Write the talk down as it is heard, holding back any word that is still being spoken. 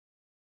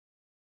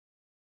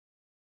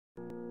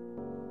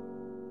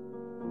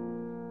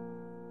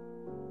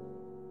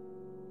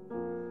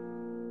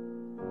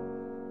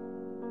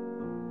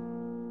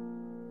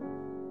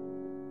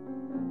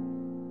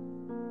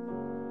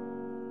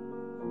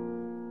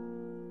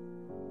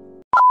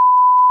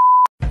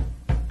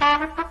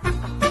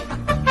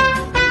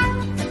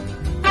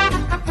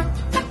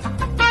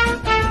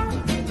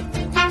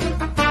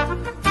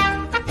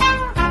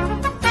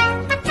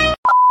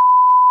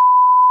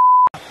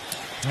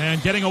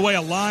And getting away,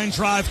 a line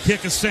drive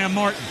kick is Sam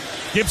Martin.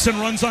 Gibson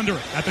runs under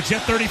it at the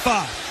Jet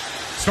 35.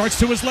 Starts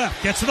to his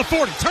left, gets to the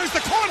 40, turns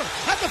the corner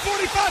at the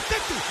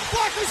 45-50.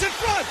 Blockers in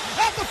front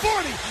at the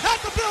 40, at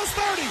the Bills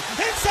 30,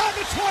 inside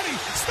the 20.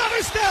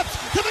 Stutter steps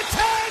to the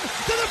 10,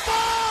 to the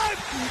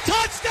 5.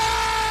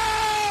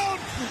 Touchdown!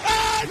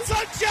 And it's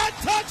a Jet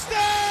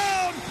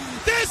touchdown!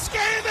 This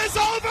game is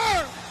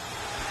over!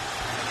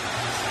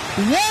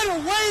 What a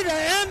way to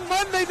end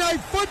Monday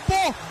Night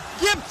Football.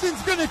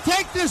 Gibson's going to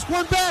take this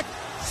one back.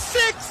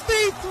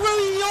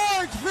 63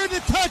 yards for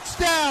the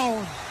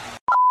touchdown.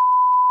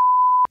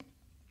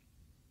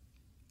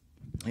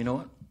 You know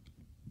what?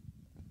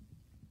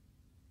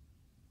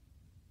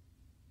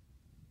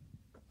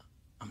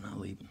 I'm not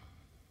leaving.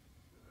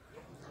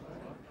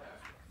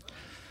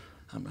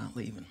 I'm not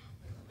leaving.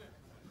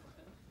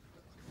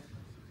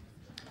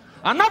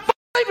 I'm not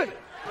leaving.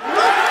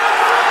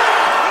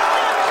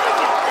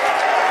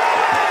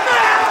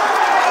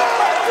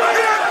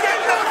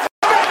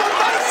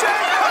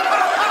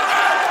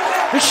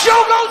 The show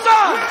goes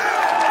on.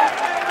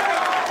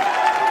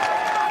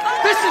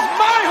 This is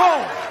my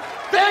home.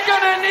 They're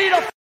going to need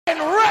a f***ing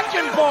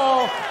wrecking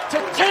ball to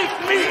take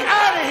me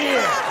out of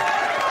here.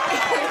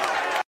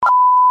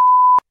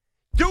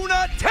 Do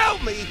not tell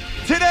me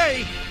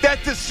today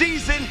that the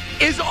season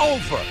is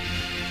over.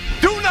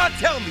 Do not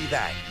tell me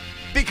that,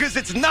 because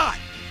it's not.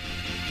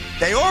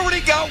 They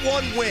already got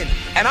one win,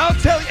 and I'll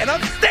tell you, and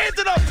I'm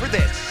standing up for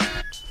this.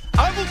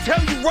 I will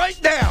tell you right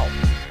now,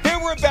 there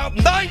were about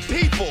 9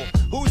 people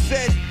who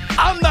said,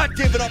 I'm not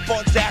giving up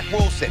on Zach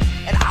Wilson.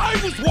 And I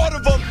was one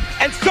of them,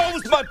 and so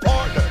was my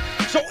partner.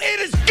 So it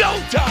is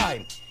go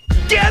time.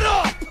 Get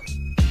up.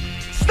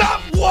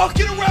 Stop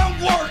walking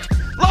around work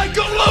like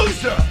a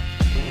loser.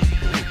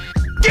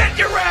 Get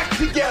your act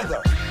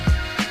together.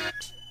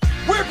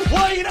 We're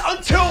playing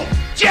until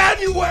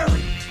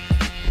January.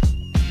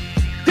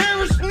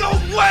 There is no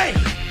way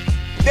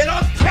that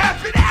I'm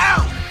tapping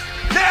out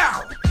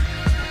now.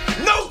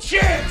 No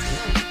chance.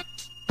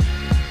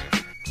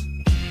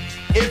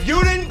 If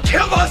you didn't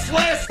kill us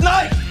last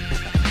night,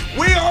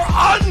 we are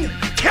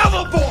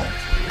unkillable.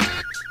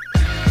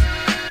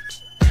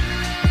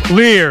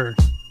 Clear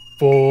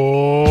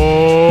for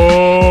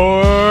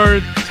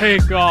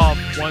takeoff.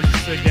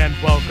 Once again,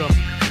 welcome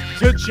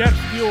to Jet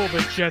Fuel,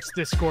 the Jets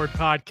Discord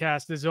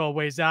podcast. As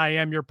always, I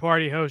am your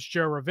party host,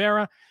 Joe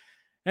Rivera.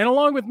 And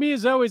along with me,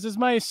 as always, is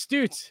my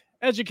astute,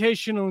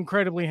 educational,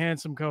 incredibly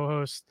handsome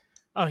co-host.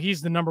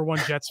 He's the number one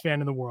Jets fan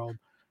in the world.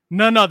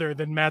 None other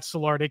than Matt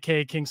Soulard,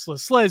 a.k.a. King Sliz.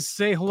 Sliz,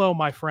 say hello,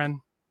 my friend.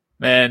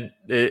 Man,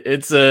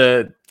 it's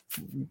a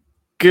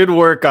good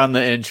work on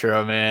the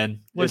intro,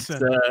 man.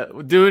 Listen,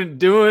 it's,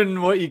 doing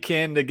what you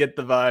can to get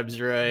the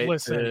vibes right.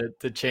 Listen,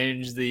 to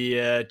change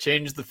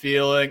the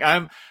feeling.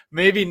 I'm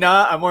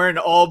wearing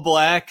all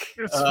black.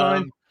 It's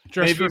fine.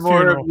 Maybe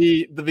more of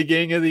the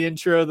beginning of the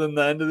intro than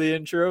the end of the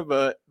intro,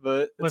 but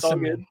it's listen, all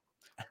good.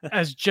 Man,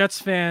 as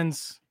Jets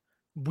fans,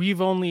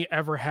 we've only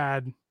ever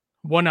had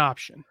one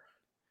option.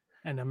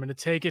 And I'm going to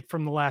take it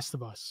from The Last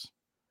of Us.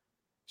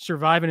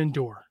 Survive and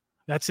endure.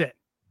 That's it.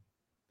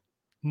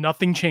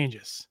 Nothing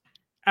changes.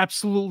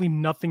 Absolutely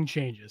nothing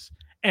changes.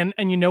 And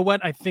you know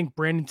what? I think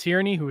Brandon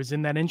Tierney, who is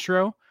in that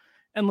intro,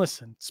 and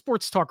listen,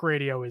 sports talk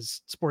radio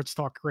is sports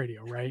talk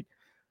radio, right?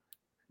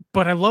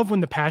 But I love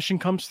when the passion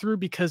comes through,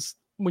 because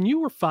when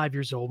you were 5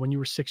 years old, when you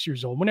were 6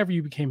 years old, whenever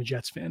you became a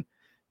Jets fan,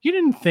 you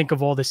didn't think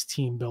of all this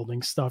team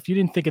building stuff. You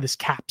didn't think of this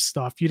cap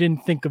stuff. You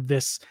didn't think of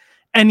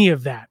any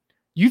of that.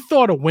 You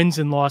thought of wins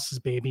and losses,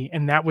 baby,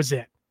 and that was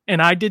it.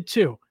 And I did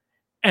too.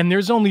 And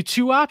there's only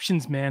 2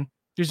 options, man.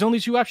 There's only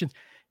 2 options.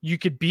 You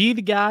could be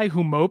the guy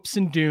who mopes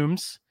and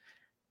dooms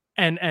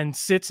and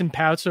sits and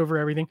pouts over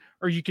everything,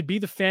 or you could be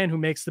the fan who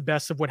makes the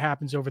best of what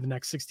happens over the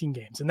next 16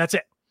 games. And that's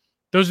it.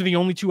 Those are the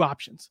only 2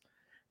 options.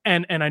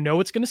 And I know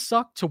it's going to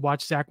suck to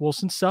watch Zach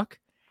Wilson suck.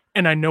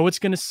 And I know it's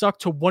going to suck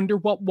to wonder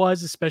what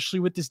was,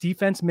 especially with this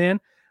defense, man.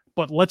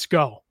 But let's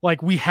go.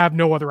 Like, we have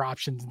no other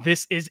options.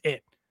 This is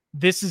it.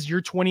 This is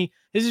your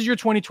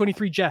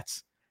 2023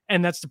 Jets.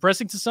 And that's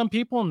depressing to some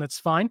people, and that's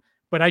fine.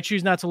 But I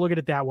choose not to look at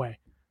it that way.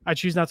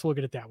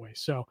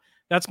 So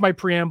that's my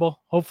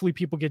preamble. Hopefully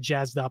people get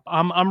jazzed up.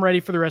 I'm ready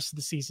for the rest of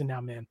the season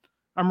now, man.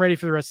 I'm ready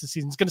for the rest of the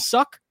season. It's going to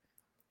suck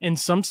in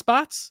some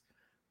spots,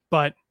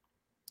 but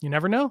you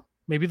never know.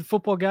 Maybe the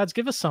football gods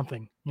give us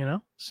something,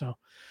 So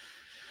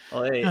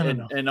well, hey,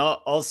 and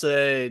I'll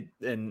say,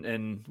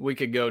 and we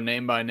could go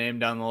name by name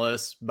down the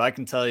list, but I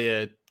can tell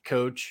you,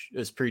 Coach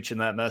is preaching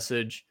that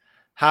message.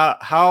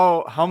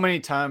 How many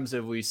times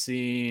have we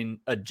seen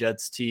a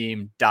Jets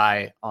team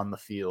die on the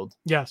field?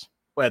 Yes.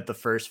 at the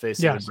first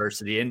face of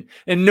adversity,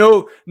 and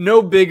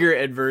no bigger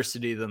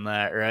adversity than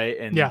that, right?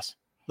 And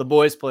the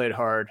boys played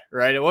hard,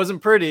 right? It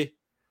wasn't pretty.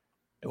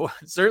 It was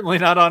certainly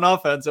not on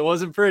offense. It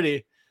wasn't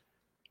pretty,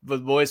 but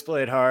the boys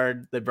played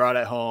hard. They brought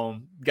it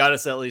home, got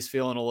us at least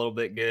feeling a little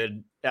bit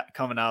good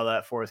coming out of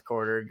that fourth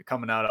quarter,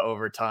 coming out of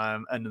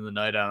overtime, ending the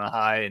night on a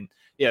high. And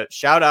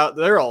shout out.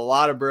 There are a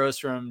lot of bros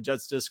from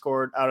Jets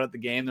Discord out at the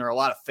game. There are a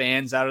lot of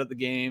fans out at the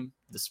game,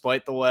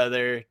 despite the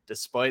weather,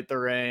 despite the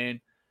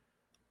rain.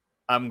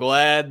 I'm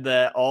glad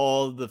that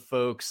all the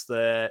folks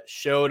that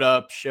showed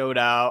up, showed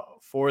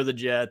out for the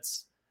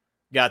Jets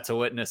got to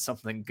witness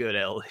something good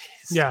at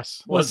least.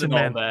 Yes. Wasn't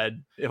all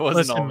bad. It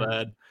wasn't all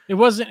bad. It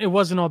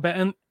wasn't all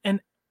bad.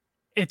 And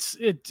it's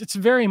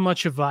very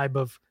much a vibe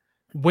of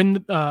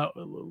win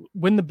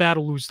the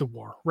battle, lose the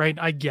war, right?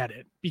 I get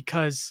it,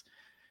 because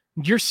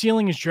your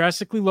ceiling is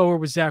drastically lower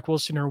with Zach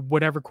Wilson or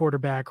whatever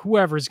quarterback,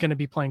 whoever is going to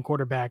be playing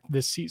quarterback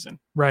this season,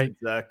 right?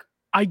 Zach.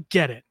 I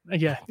get it.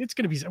 Yeah, it's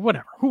going to be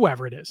whatever,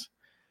 whoever it is.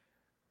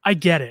 I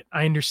get it.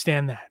 I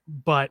understand that.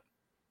 But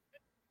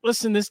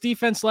listen, this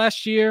defense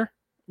last year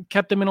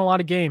kept them in a lot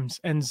of games,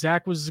 and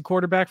Zach was the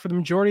quarterback for the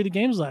majority of the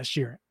games last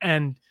year.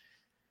 And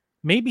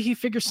maybe he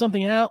figures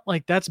something out.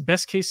 Like, that's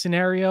best case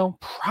scenario.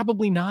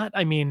 Probably not.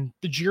 I mean,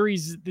 the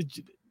jury's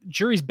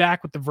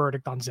back with the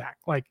verdict on Zach.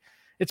 Like,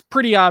 it's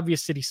pretty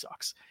obvious that he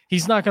sucks.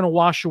 He's not going to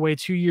wash away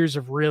 2 years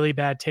of really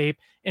bad tape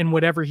in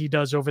whatever he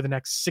does over the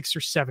next 6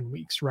 or 7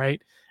 weeks,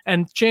 right?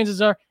 And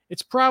chances are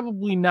it's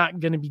probably not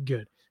going to be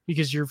good,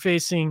 because you're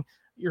facing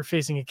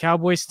a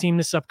Cowboys team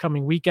this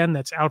upcoming weekend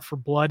that's out for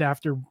blood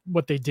after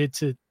what they did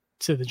to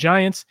the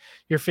Giants.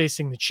 You're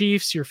facing the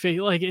Chiefs.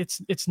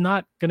 It's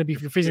not going to be.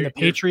 You're facing the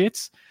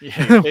Patriots,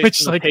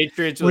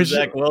 Patriots with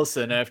Zach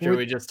Wilson. After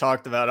we just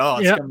talked about,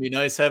 it's going to be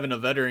nice having a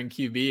veteran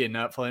QB and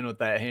not playing with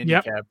that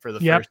handicap for the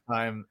first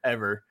time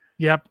ever.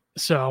 Yep.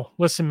 So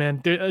listen,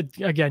 man.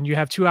 Again, you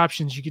have two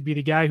options. You could be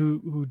the guy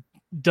who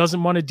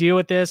doesn't want to deal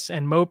with this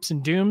and mopes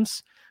and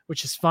dooms,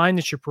 which is fine.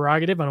 It's your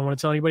prerogative. I don't want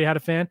to tell anybody how to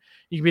fan.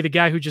 You can be the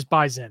guy who just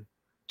buy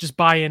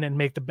in and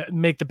make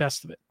the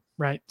best of it.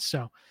 Right. So,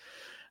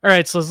 all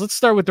right. So let's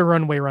start with the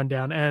runway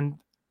rundown. And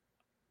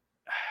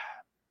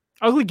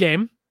ugly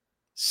game,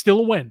 still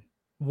a win.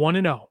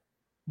 1-0.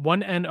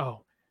 1-0.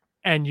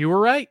 And you were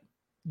right.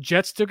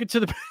 Jets took it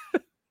to the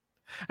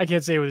I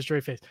can't say it with a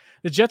straight face.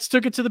 The Jets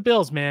took it to the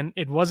Bills, man.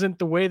 It wasn't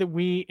the way that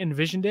we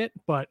envisioned it,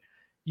 but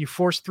you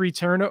forced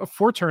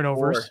four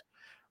turnovers.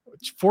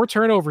 4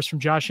 turnovers from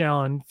Josh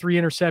Allen, 3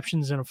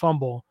 interceptions and a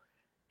fumble.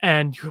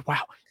 And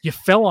you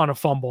fell on a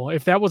fumble.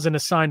 If that wasn't a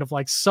sign of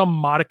like some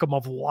modicum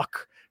of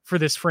luck for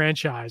this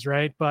franchise,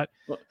 right? But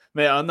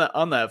man,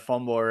 on that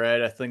fumble,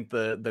 right? I think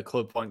the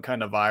clip went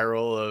kind of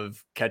viral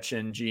of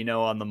catching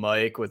Geno on the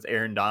mic with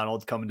Aaron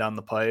Donald coming down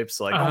the pipes,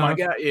 like, oh my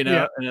God,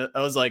 And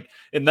I was like,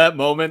 in that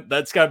moment,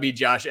 that's got to be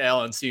Josh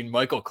Allen seeing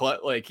Michael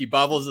like he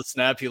bobbles the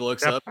snap, he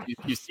looks up,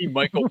 you see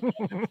Michael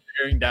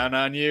staring down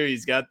on you.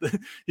 He's got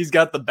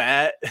the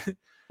bat.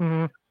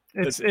 Mm-hmm.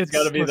 It's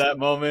got to be that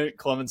moment.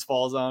 Clemens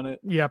falls on it.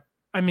 Yep.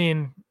 I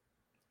mean,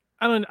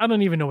 I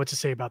don't even know what to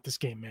say about this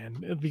game,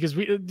 man, because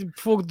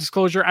full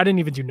disclosure, I didn't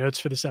even do notes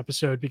for this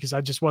episode because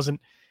I just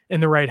wasn't in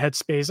the right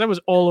headspace. I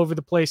was all over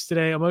the place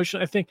today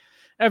emotionally. I think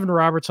Evan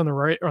Roberts on the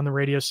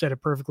radio said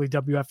it perfectly.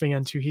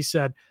 WFAN2. He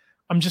said,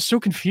 I'm just so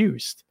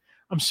confused.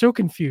 I'm so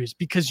confused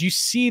because you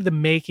see the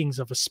makings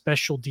of a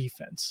special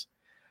defense,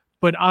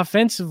 but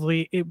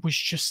offensively it was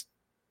just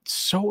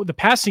the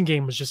passing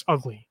game was just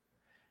ugly.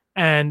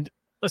 And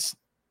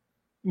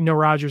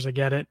Rodgers, I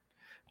get it.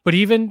 But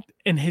even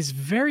in his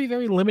very,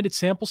 very limited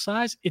sample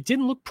size, it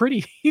didn't look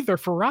pretty either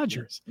for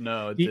Rodgers.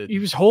 No, he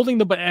was holding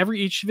all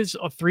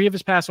 3 of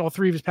his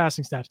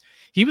passing snaps.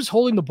 He was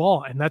holding the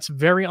ball, and that's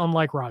very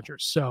unlike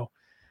Rodgers. So,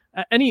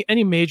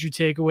 any major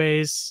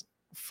takeaways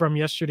from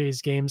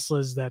yesterday's game,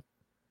 Sliz, that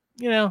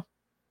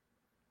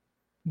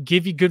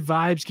give you good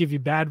vibes, give you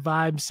bad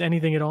vibes,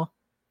 anything at all?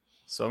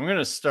 So I'm going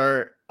to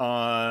start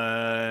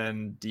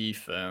on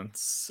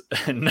defense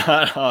and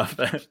not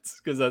offense,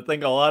 because I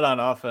think a lot on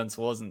offense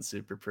wasn't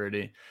super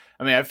pretty.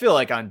 I mean, I feel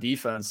like on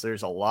defense,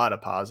 there's a lot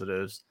of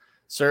positives.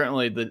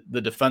 Certainly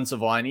the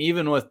defensive line,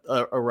 even with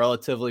a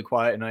relatively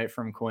quiet night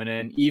from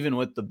Quinnen, even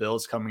with the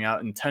Bills coming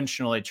out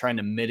intentionally trying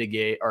to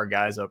mitigate our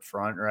guys up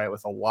front, right,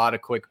 with a lot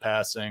of quick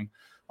passing,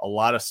 a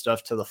lot of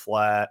stuff to the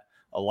flat,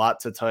 a lot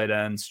to tight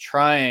ends,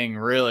 trying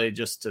really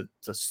just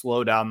to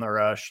slow down the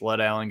rush,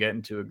 let Allen get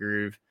into a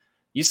groove.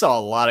 You saw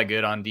a lot of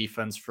good on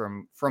defense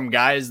from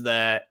guys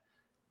that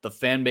the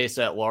fan base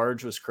at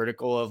large was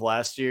critical of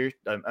last year.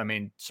 I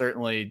mean,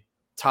 certainly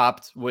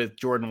topped with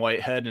Jordan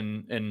Whitehead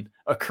and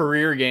a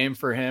career game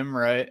for him,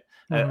 right?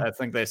 Mm-hmm. I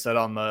think they said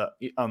on the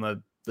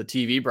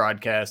TV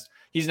broadcast,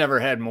 he's never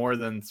had more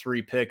than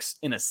 3 picks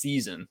in a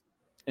season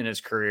in his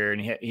career,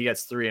 and he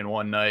gets 3 in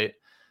one night.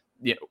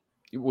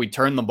 We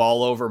turned the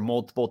ball over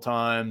multiple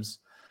times.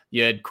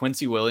 You had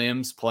Quincy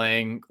Williams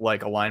playing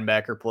like a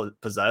linebacker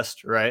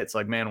possessed, right? It's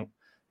like, man,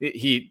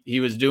 he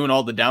was doing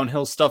all the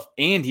downhill stuff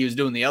and he was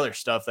doing the other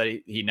stuff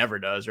that he never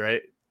does,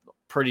 right?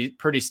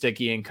 Pretty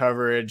sticky in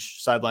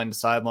coverage, sideline to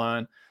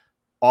sideline.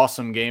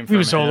 awesome game from He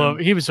was him.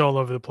 all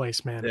over the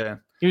place, man. Yeah.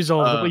 He was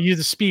all over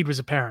the speed was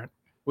apparent.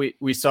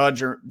 We saw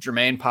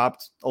Jermaine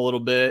popped a little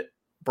bit.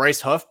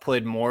 Bryce Huff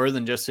played more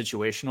than just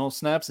situational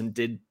snaps and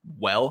did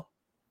well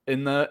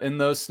in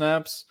those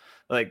snaps.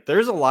 Like,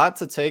 there's a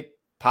lot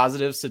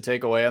positives to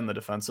take away on the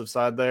defensive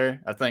side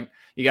there. I think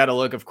you got to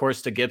look, of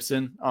course, to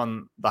Gibson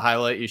on the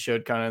highlight you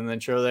showed kind of in the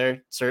intro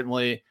there.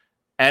 Certainly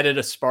added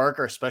a spark,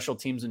 our special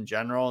teams in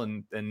general,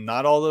 and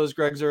not all those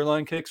Greg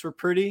Zuerlein kicks were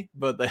pretty,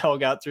 but they all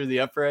got through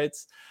the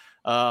uprights.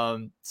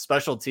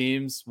 Special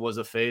teams was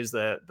a phase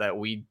that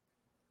we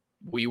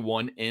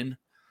won in.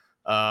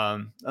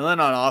 And then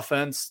on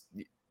offense,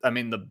 I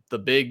mean, the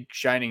big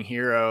shining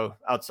hero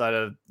outside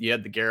of, you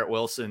had the Garrett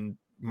Wilson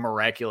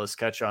miraculous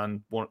catch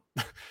on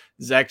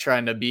Zach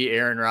trying to be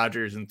Aaron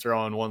Rodgers and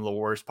throwing one of the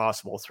worst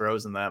possible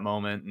throws in that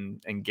moment,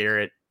 and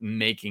Garrett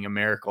making a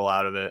miracle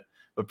out of it.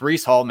 But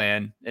Breece Hall,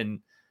 man, and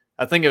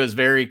I think it was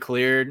very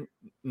clear,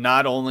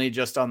 not only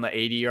just on the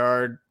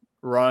 80-yard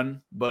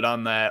run, but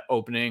on that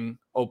opening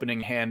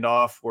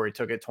handoff where he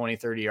took it 20,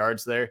 30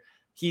 yards there.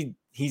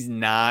 He's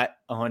not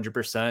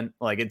 100%.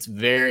 Like, it's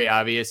very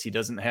obvious he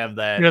doesn't have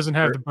that. He doesn't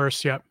have the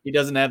burst yet. He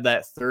doesn't have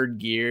that third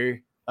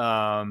gear.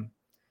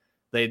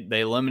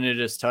 They limited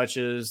his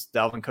touches.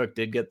 Dalvin Cook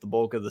did get the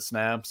bulk of the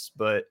snaps,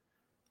 but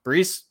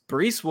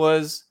Breece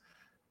was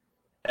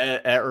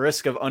at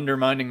risk of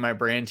undermining my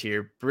brand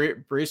here.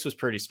 Breece was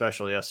pretty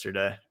special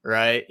yesterday,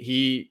 right?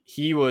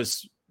 He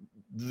was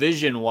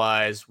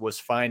vision-wise was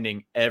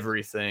finding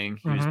everything.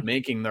 He was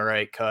making the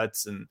right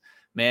cuts, and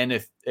man,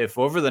 if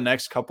over the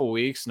next couple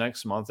weeks,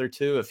 next month or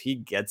two, if he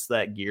gets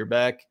that gear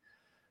back,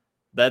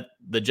 that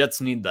the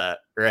Jets need that,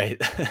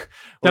 right?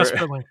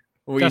 Desperately.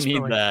 We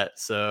need that.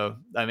 So,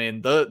 I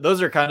mean,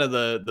 those are kind of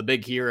the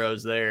big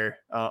heroes there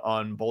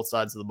on both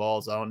sides of the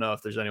balls. I don't know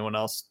if there's anyone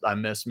else I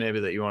missed maybe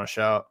that you want to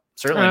shout.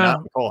 Certainly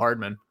not Mecole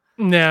Hardman.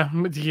 Yeah,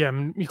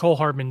 Mecole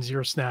Hardman,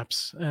 0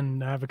 snaps.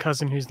 And I have a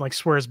cousin who's like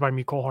swears by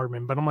Mecole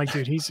Hardman, but I'm like,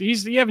 dude,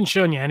 he haven't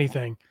shown you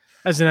anything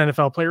as an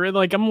NFL player.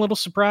 Like, I'm a little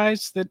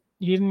surprised that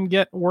he didn't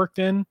get worked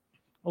in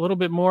a little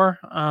bit more.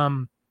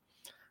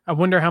 I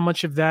wonder how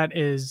much of that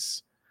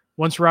is,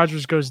 once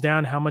Rodgers goes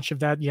down, how much of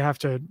that you have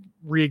to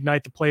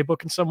reignite the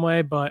playbook in some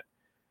way. But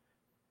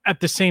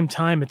at the same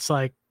time, it's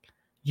like,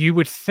 you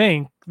would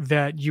think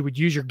that you would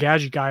use your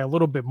gadget guy a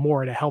little bit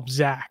more to help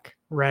Zach,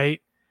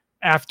 right?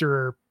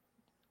 After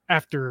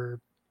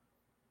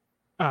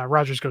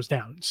Rodgers goes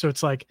down. So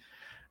it's like,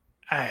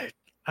 I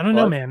don't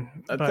know,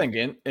 man. I think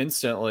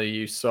instantly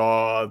you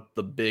saw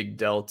the big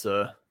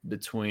delta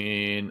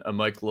between a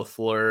Mike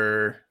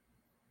LaFleur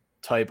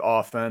type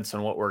offense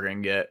and what we're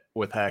going to get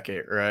with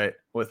Hackett, right?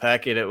 With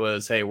Hackett, it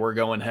was, hey, we're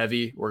going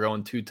heavy. We're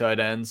going 2 tight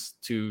ends,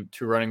 two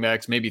running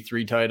backs, maybe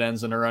 3 tight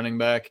ends and a running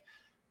back.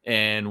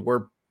 And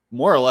we're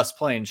more or less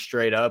playing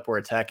straight up. We're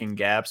attacking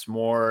gaps,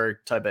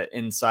 more type of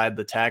inside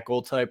the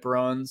tackle type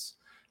runs.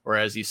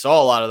 Whereas you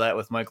saw a lot of that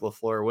with Mike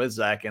LaFleur with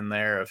Zach in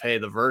there of, hey,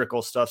 the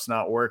vertical stuff's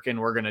not working.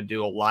 We're going to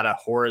do a lot of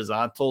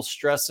horizontal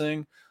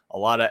stressing, a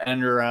lot of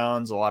end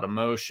arounds, a lot of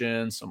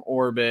motion, some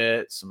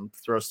orbit, some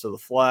throws to the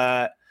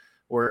flat.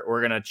 We're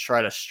going to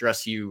try to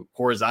stress you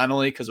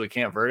horizontally because we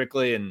can't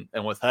vertically. And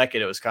with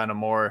Hackett, it was kind of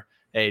more,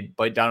 hey,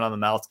 bite down on the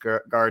mouth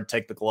guard,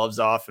 take the gloves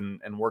off,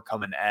 and we're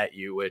coming at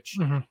you, which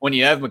when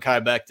you have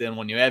Mekhi Becton,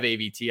 when you have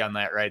AVT on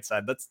that right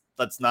side,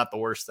 that's not the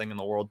worst thing in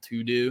the world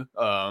to do.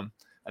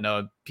 I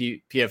know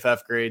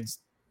PFF grades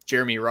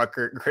Jeremy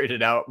Ruckert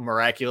graded out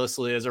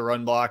miraculously as a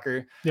run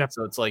blocker. Yep.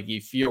 So it's like you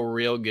feel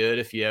real good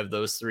if you have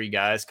those 3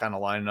 guys kind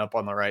of lining up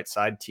on the right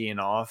side, teeing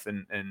off,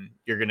 and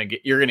you're gonna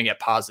get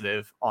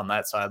positive on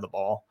that side of the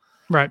ball.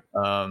 Right.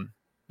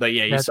 But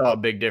yeah, you saw a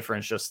big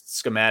difference just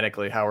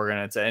schematically how we're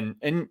gonna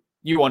and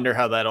you wonder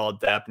how that'll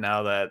adapt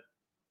now that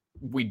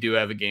we do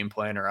have a game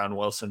plan around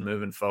Wilson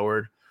moving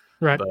forward.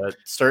 Right. But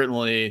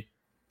certainly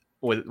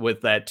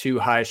with that 2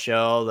 high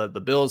shell that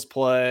the Bills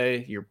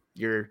play,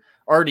 you're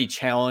already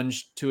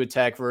challenged to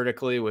attack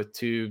vertically with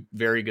 2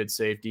 very good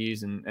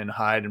safeties and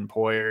Hyde and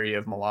Poyer. You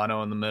have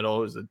Milano in the middle,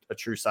 who's a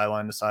true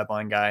sideline to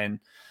sideline guy,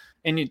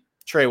 and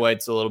Trey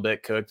White's a little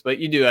bit cooked, but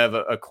you do have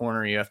a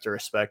corner you have to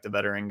respect, a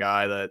veteran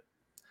guy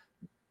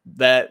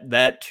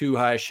that 2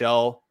 high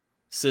shell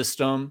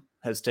system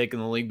has taken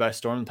the league by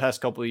storm the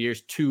past couple of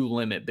years to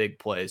limit big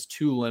plays,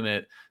 to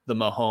limit the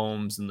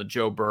Mahomes and the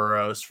Joe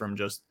Burrows from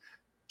just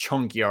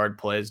chunk yard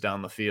plays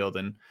down the field.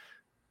 And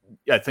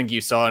I think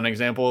you saw an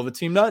example of a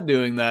team not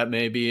doing that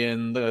maybe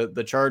in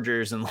the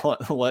Chargers and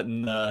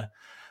letting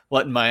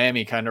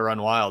Miami kind of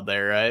run wild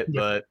there, right?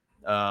 Yep.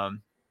 But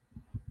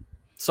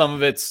some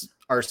of it's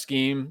our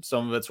scheme,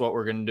 some of it's what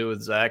we're going to do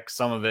with Zach,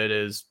 some of it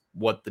is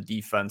what the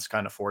defense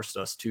kind of forced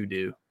us to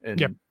do,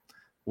 and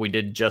we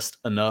did just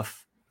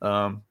enough.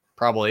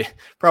 Probably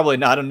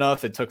not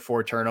enough. It took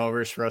 4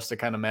 turnovers for us to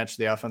kind of match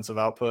the offensive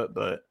output,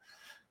 but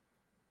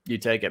you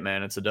take it,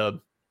 man. It's a dub.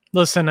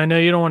 Listen, I know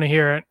you don't want to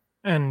hear it,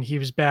 and he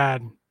was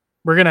bad.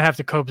 We're going to have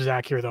to cope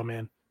Zach here, though,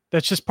 man.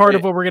 That's just part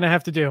of what we're going to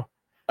have to do.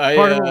 Part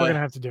of what we're going to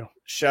have to do.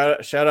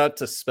 Shout out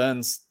to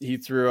Spence. He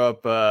threw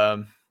up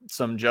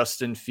some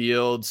Justin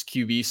Fields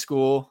QB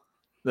school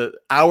the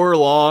hour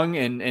long,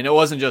 and it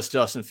wasn't just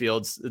Justin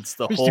Fields. It's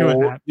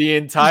the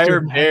entire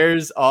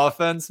Bears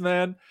offense,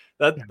 man.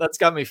 That's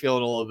got me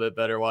feeling a little bit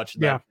better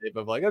watching that tape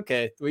of like,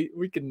 okay,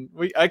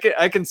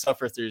 I can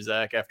suffer through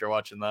Zach after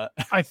watching that.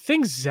 I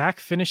think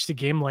Zach finished the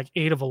game like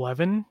 8 of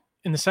 11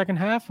 in the second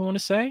half, I want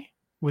to say,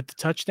 with the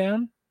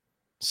touchdown.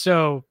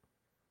 So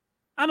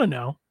I don't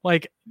know.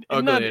 Like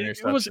ugly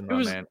interception,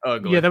 man.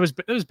 Ugly. Yeah, that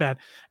was bad.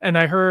 And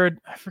I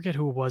forget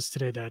who it was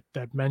today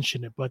that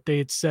mentioned it, but they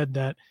had said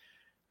that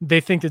they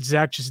think that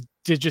Zach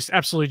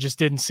absolutely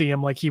didn't see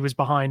him, like he was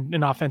behind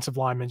an offensive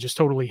lineman, just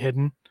totally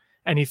hidden,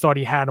 and he thought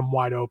he had him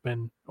wide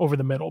open over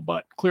the middle,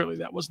 but clearly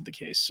that wasn't the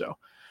case. So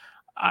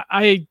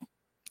I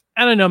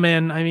don't know,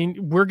 man. I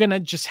mean, we're gonna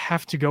just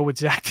have to go with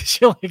Zach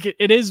this year. Like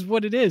it is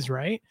what it is,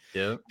 right?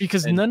 Yeah.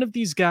 Because none of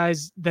these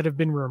guys that have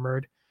been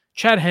rumored,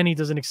 Chad Henne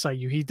doesn't excite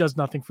you. He does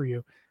nothing for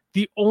you.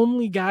 The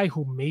only guy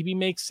who maybe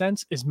makes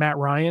sense is Matt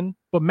Ryan,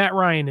 but Matt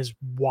Ryan is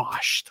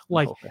washed.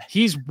 Like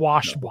he's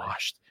washed.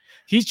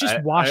 He's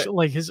just washed.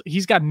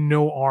 He's got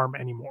no arm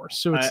anymore.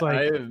 So it's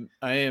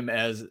I am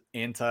as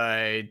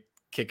anti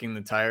kicking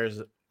the tires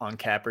on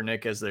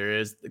Kaepernick as there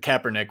is.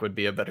 Kaepernick would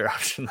be a better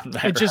option than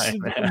Matt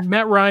Ryan.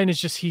 Matt Ryan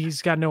is just,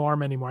 he's got no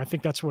arm anymore. I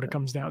think that's what it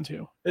comes down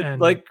to.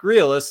 Like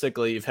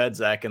realistically, you've had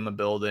Zach in the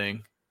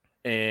building,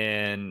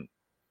 and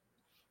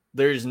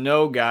there's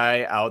no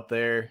guy out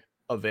there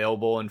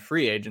available in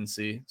free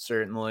agency,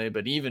 certainly,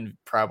 but even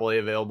probably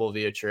available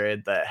via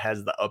trade that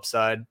has the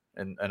upside.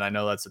 And I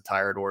know that's a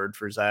tired word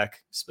for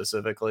Zach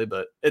specifically,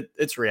 but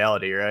it's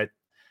reality, right?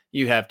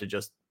 You have to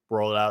just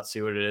roll it out,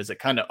 see what it is. It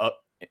kind of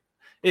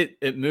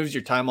it moves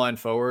your timeline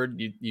forward.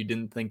 You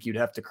didn't think you'd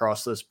have to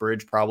cross this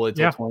bridge probably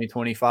till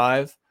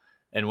 2025,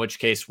 in which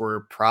case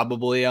we're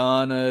probably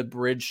on a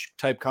bridge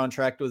type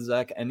contract with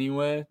Zach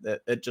anyway.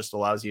 That it just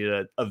allows you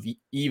to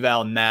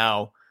eval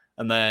now,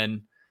 and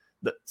then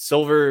the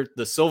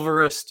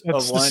silverest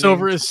of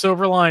linings.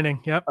 Silver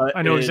lining. Yep.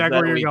 I know exactly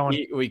where you're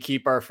going. We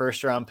keep our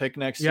first round pick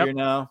next year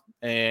now,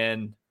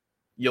 and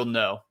you'll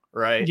know,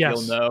 right?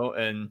 Yes. You'll know.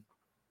 And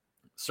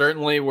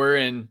certainly we're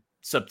in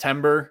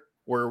September.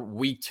 We're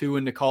week 2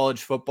 into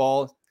college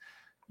football.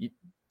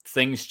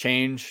 Things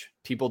change.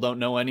 People don't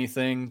know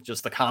anything.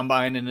 Just the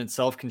combine in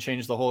itself can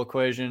change the whole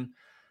equation.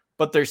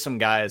 But there's some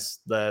guys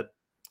that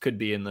could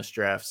be in this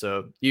draft.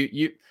 So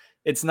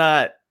it's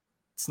not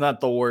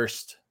the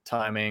worst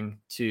timing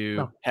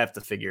to have to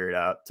figure it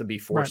out, to be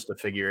forced to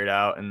figure it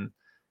out, and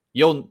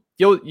you'll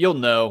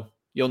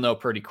know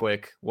pretty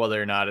quick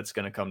whether or not it's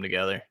going to come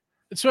together.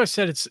 That's what I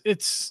said.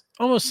 It's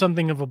almost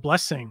something of a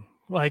blessing.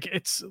 Like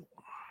it's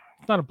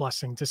not a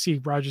blessing to see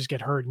Rodgers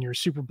get hurt and your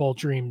Super Bowl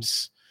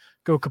dreams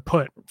go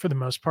kaput for the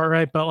most part,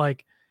 right? But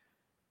like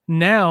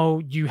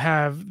now you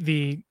have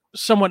the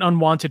somewhat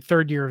unwanted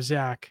third year of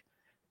Zach,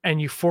 and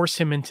you force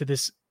him into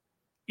this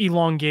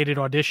elongated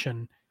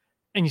audition.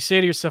 And you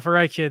say to yourself, all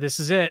right, kid, this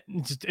is it.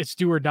 It's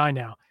do or die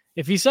now.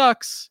 If he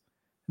sucks,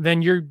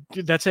 then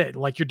that's it.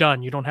 Like you're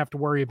done. You don't have to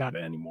worry about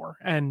it anymore.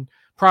 And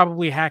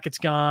probably Hackett's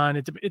gone.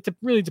 It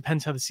really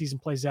depends how the season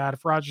plays out.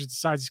 If Rodgers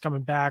decides he's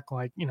coming back,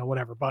 like,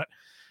 whatever. But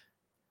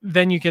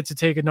then you get to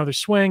take another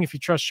swing. If you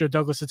trust Joe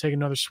Douglas to take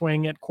another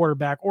swing at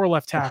quarterback or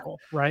left tackle,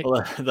 right?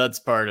 Well, that's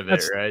part of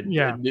it, right?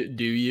 Yeah.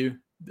 Do you?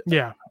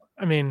 Yeah.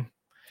 I mean,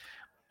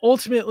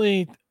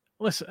 ultimately,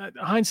 listen,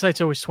 hindsight's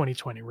always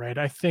 20/20, right?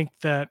 I think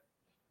that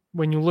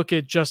when you look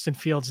at Justin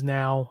Fields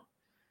now,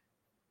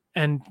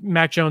 and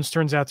Mac Jones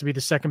turns out to be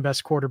the second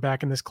best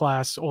quarterback in this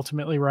class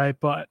ultimately, right?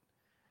 But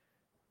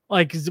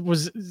like,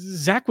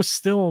 Zach was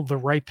still the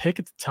right pick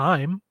at the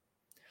time.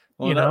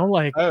 Well,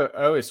 I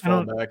always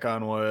fall back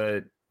on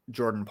what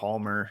Jordan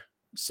Palmer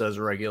says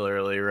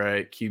regularly,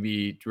 right?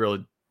 QB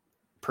really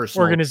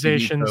personal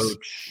organizations,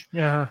 coach.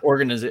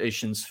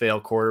 Organizations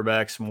fail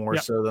quarterbacks more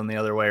so than the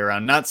other way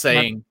around. Not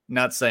saying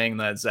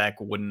that Zach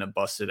wouldn't have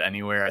busted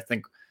anywhere. I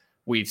think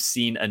we've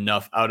seen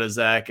enough out of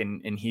Zach,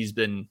 and he's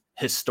been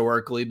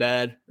historically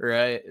bad,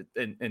 right?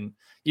 And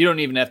you don't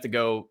even have to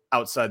go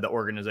outside the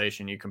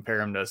organization. You compare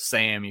him to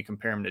Sam, you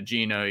compare him to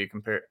Geno,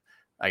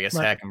 I guess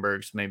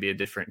Hackenberg's maybe a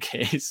different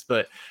case,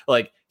 but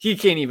like he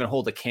can't even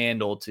hold a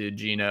candle to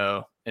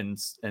Geno and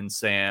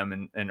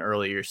Sam and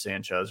earlier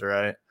Sanchez,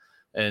 right?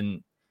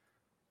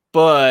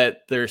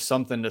 But there's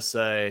something to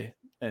say,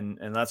 and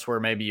that's where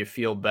maybe you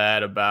feel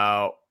bad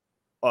about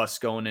us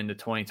going into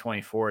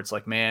 2024. It's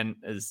like, man,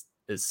 is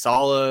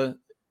Saleh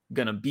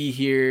gonna be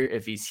here?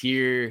 If he's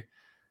here,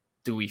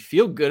 do we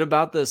feel good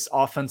about this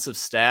offensive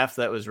staff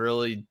that was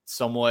really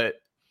somewhat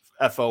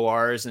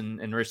FORs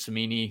and Rich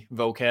Samini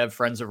vocab,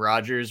 friends of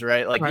Rodgers,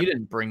 right? Like you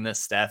didn't bring this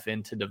staff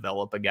in to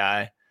develop a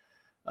guy.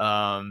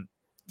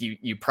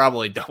 You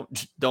probably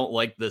don't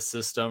like this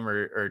system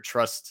or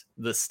trust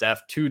this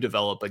staff to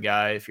develop a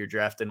guy if you're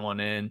drafting one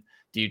in.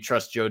 Do you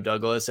trust Joe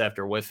Douglas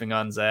after whiffing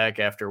on Zach,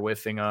 after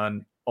whiffing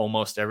on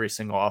almost every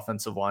single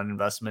offensive line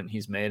investment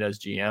he's made as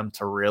GM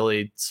to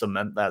really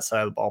cement that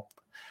side of the ball?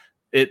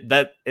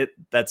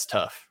 That's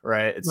tough,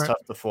 right? It's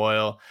tough to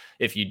foil.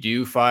 If you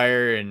do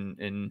fire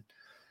and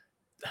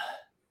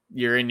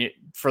you're in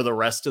for the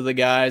rest of the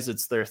guys,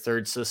 it's their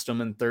third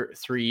system in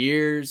 3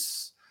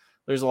 years.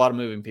 there's a lot of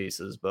moving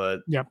pieces,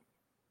 but yeah.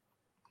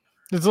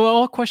 There's a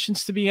lot of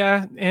questions to be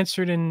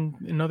answered in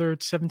another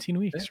 17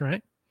 weeks,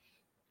 right?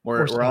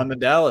 We're on to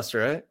Dallas,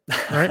 right?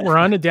 Right, we're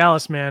on to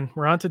Dallas, man.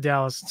 We're on to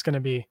Dallas. It's going to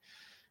be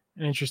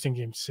an interesting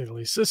game to say the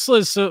least.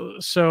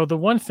 So the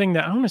one thing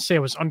that I want to say I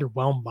was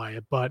underwhelmed by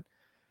it, but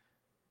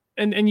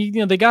and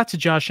they got to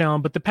Josh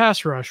Allen, but the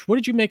pass rush. What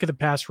did you make of the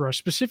pass rush,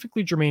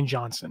 specifically Jermaine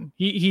Johnson?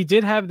 He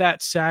did have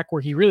that sack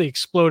where he really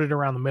exploded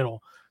around the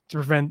middle to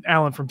prevent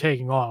Allen from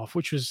taking off,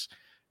 which was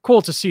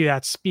cool to see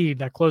that speed,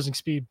 that closing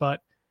speed.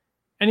 But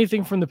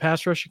anything from the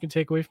pass rush you can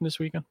take away from this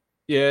weekend?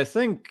 Yeah, I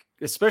think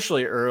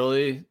especially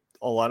early,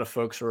 a lot of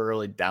folks were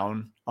really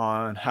down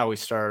on how we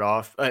started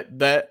off.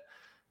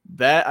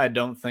 That I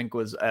don't think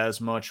was as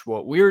much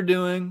what we were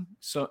doing,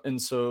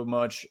 so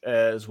much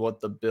as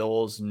what the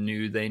Bills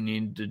knew they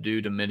needed to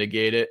do to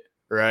mitigate it,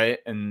 right?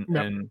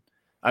 And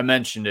I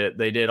mentioned it.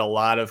 They did a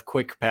lot of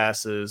quick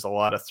passes, a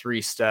lot of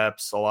 3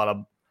 steps, a lot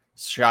of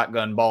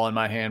shotgun, ball in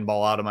my hand,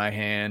 ball out of my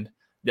hand.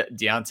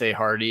 Deontay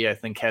Hardy, I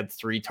think, had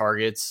 3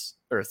 targets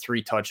or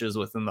 3 touches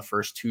within the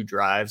first 2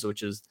 drives,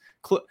 which is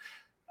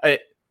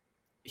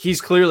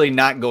he's clearly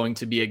not going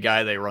to be a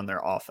guy they run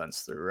their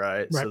offense through,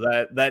 right? So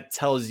that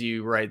tells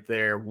you right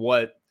there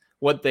what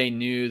they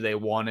knew they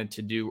wanted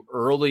to do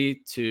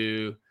early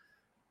to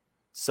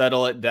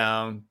settle it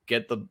down,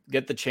 get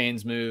the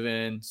chains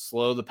moving,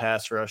 slow the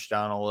pass rush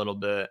down a little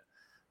bit.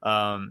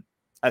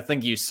 I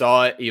think you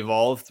saw it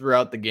evolve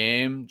throughout the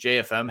game.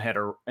 JFM had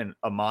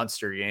a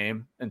monster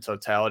game in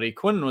totality.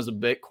 Quinn was a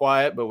bit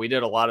quiet, but we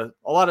did a lot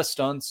of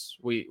stunts.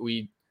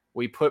 We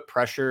put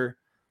pressure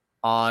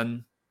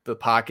on the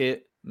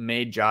pocket,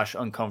 made Josh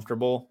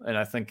uncomfortable, and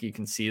I think you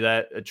can see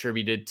that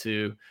attributed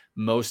to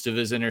most of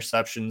his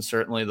interceptions,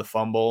 certainly the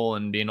fumble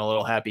and being a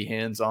little happy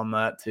hands on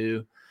that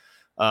too.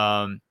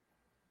 I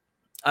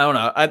don't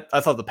know.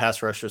 I thought the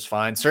pass rush was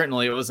fine.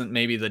 Certainly it wasn't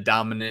maybe the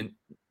dominant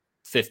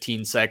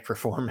 15 sack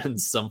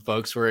performance some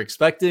folks were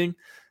expecting,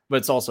 but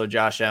it's also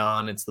Josh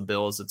Allen. It's the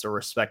Bills. It's a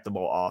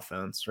respectable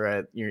offense,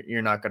 right?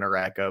 You're not going to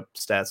rack up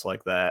stats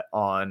like that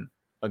on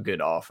a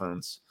good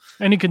offense.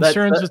 Any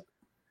concerns?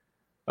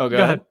 Go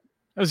ahead.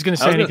 I was going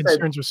to say any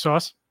concerns with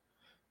Sauce?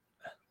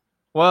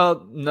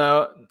 Well,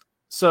 no.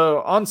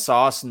 So on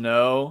Sauce,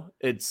 no.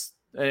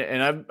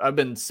 And I've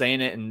been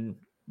saying it in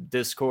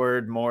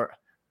Discord more,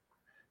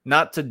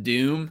 not to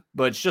doom,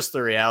 but it's just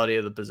the reality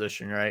of the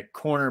position, right?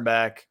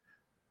 Cornerback,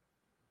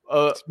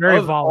 it's very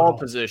volatile. All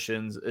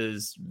positions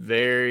is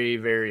very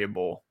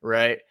variable,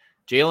 right?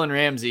 Jalen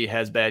Ramsey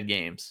has bad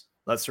games.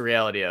 That's the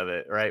reality of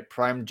it, right?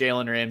 Prime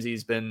Jalen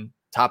Ramsey's been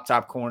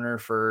top corner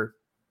for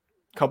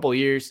a couple of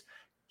years.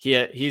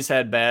 He's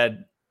had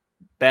bad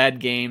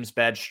games,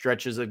 bad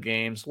stretches of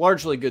games,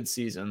 largely good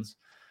seasons.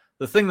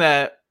 The thing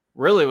that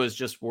really was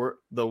just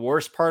the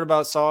worst part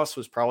about Sauce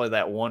was probably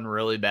that one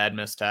really bad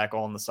missed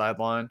tackle on the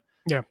sideline.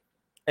 Yeah.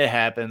 It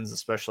happens,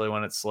 especially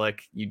when it's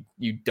slick.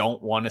 You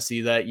don't want to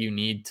see that. You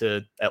need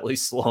to at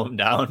least slow him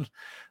down.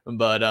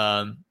 But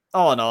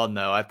all in all,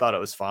 no, I thought it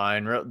was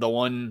fine. The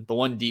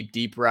one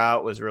deep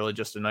route was really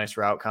just a nice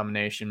route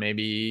combination.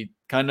 Maybe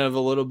kind of a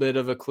little bit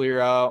of a clear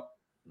out,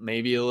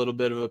 maybe a little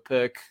bit of a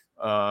pick.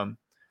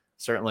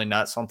 Certainly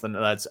not something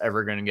that's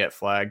ever going to get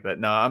flagged. But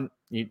no,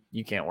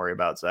 you can't worry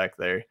about Zach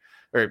there,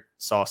 or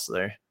Sauce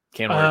there.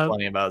 Can't worry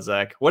plenty about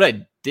Zach. What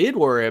I did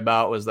worry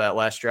about was that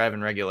last drive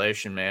in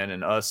regulation, man,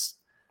 and us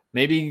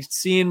maybe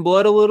seeing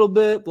blood a little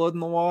bit, blood in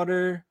the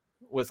water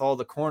with all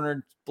the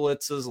corner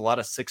blitzes, a lot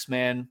of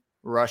 6-man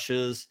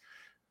rushes.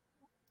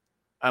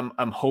 I'm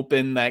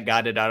hoping that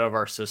got it out of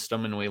our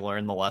system and we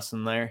learned the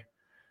lesson there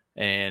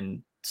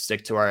and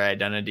stick to our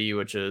identity,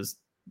 which is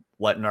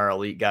letting our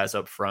elite guys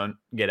up front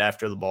get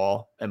after the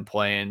ball and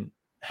playing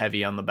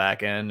heavy on the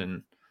back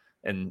end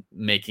and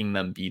making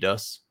them beat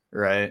us.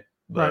 Right.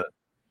 But right.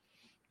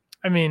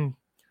 I mean,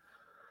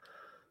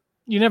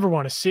 you never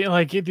want to see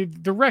like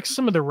the Rex.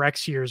 Some of the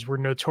Rex years were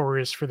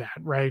notorious for that,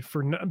 right?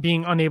 For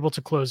being unable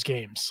to close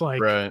games.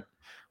 Like, right.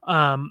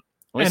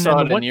 We and saw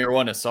it in year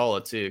 1 of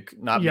Solid too,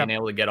 not being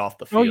able to get off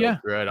the field. Oh yeah.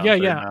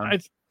 Right. Yeah.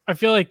 I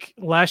feel like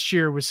last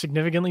year was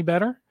significantly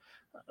better.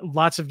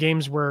 Lots of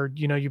games where,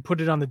 you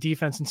put it on the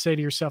defense and say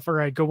to yourself, all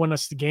right, go win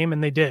us the game.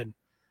 And they did.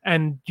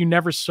 And you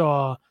never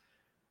saw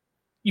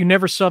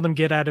them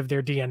get out of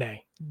their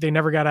DNA. They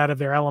never got out of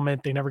their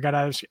element. They never got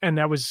out of, and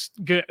that was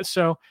good.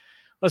 So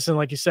listen,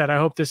 like you said, I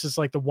hope this is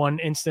like the one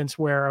instance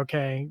where,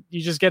 okay,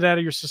 you just get out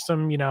of your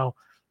system,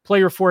 play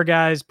your 4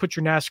 guys, put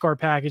your NASCAR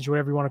package,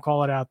 whatever you want to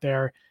call it out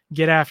there,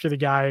 get after the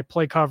guy,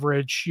 play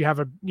coverage. You have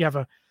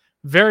a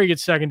very good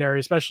secondary,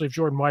 especially if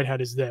Jordan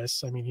Whitehead is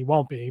this. I mean, he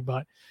won't be,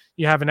 but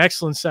you have an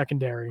excellent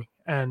secondary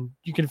and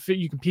you can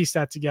piece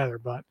that together.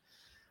 But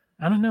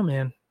I don't know,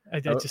 man.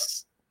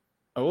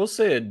 I will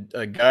say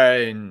a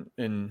guy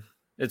in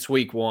it's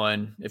week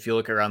 1. If you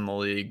look around the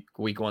league,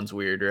 week 1's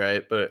weird,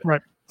 right? But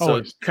right.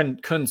 So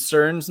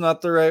concern's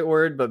not the right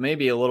word, but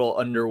maybe a little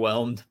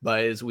underwhelmed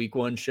by his week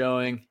 1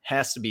 showing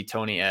has to be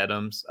Tony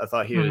Adams. I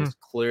thought he was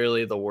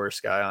clearly the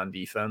worst guy on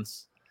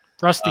defense.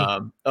 Rusty.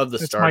 Of the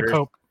That's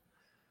starters.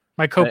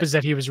 My cope is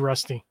that he was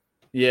rusty.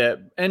 Yeah.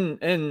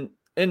 And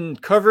in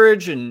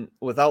coverage and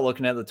without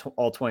looking at the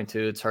all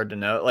 22, it's hard to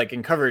know. Like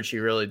in coverage, he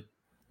really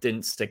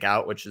didn't stick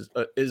out, which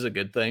is a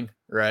good thing,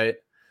 right?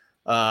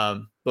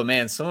 But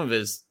man, some of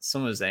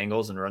his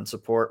angles and run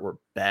support were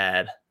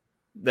bad.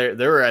 There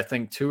were, I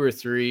think, 2 or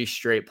 3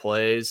 straight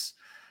plays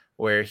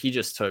where he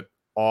just took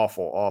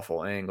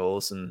awful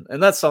angles, and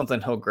that's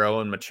something he'll grow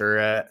and mature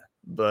at.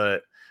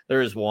 But there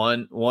was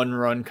one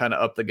run kind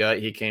of up the gut.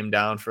 He came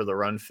down for the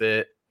run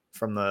fit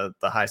from the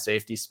high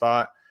safety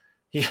spot.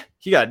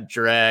 He got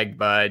dragged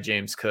by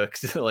James Cook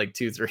to like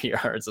 2-3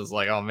 yards. I was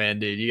like, oh man,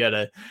 dude, you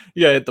gotta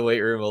hit the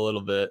weight room a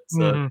little bit.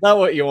 So not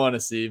what you want to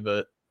see,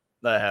 but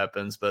that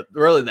happens. But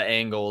really the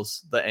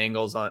angles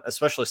on,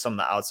 especially some of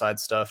the outside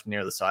stuff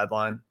near the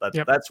sideline,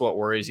 that's what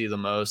worries you the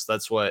most.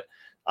 That's what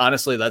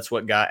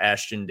got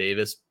Ashton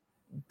Davis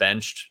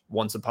benched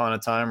once upon a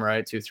time,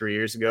 right? 2-3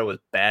 years ago, with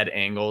bad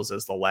angles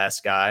as the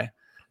last guy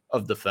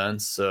of the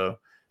fence. So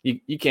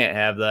you can't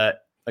have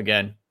that.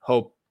 Again,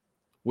 hope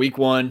week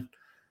 1,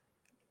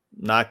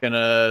 not going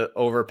to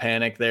over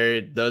panic there.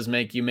 It does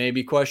make you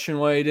maybe question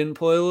why he didn't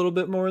play a little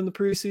bit more in the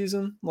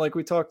preseason, like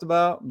we talked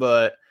about.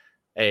 But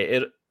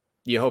hey,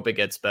 you hope it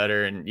gets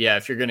better. And yeah,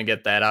 if you're going to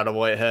get that out of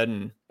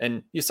Whitehead,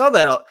 and you saw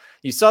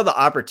the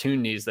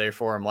opportunities there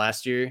for him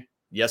last year.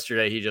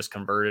 Yesterday, he just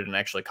converted and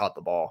actually caught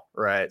the ball,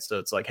 right? So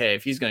it's like, hey,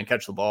 if he's going to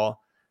catch the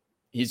ball,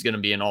 he's going to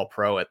be an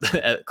all-pro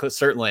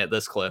certainly at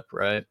this clip,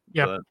 right?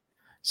 Yeah.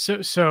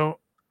 So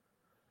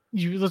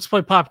let's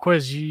play pop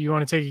quiz. You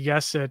want to take a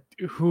guess at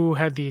who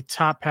had the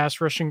top pass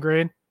rushing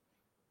grade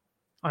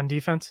on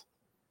defense?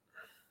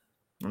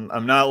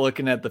 I'm not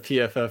looking at the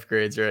PFF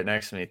grades right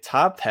next to me.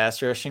 Top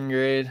pass rushing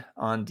grade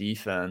on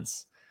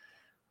defense.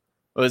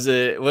 Is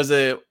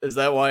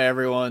that why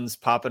everyone's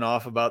popping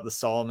off about the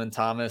Solomon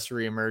Thomas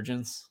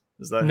reemergence?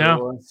 Is that who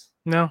it was?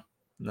 No.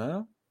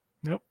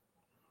 Nope.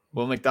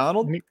 Will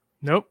McDonald?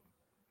 Nope.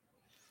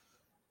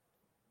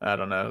 I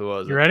don't know. Who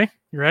was it? You ready?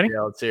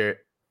 Yeah, let's hear it.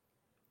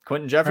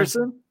 Quentin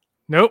Jefferson?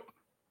 Nope.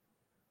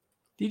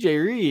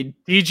 DJ Reed.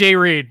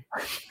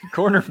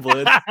 Corner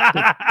blitz.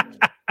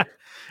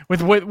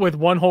 with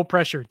one whole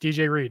pressure.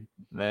 DJ Reed.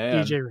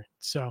 Man. DJ Reed.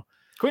 So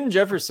Quentin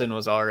Jefferson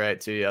was all right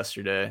too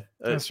yesterday.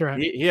 That's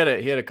right. He had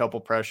a couple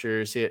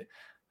pressures.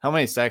 How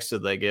many sacks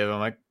did they give him?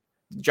 Like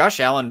Josh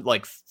Allen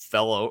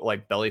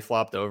belly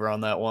flopped over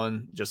on that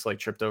one, just like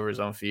tripped over his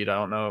own feet. I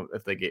don't know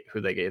if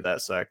who they gave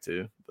that sack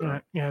to.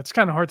 But. Yeah, it's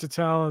kind of hard to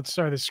tell.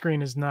 Sorry, the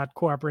screen is not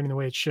cooperating the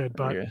way it should.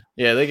 But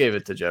yeah, they gave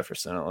it to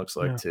Jefferson. It looks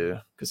like too,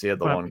 because he had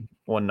the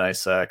one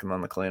nice sack and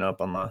then the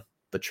cleanup on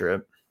the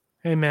trip.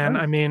 Hey man,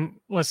 I mean,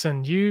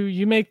 listen,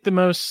 you make the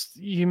most.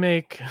 You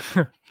make.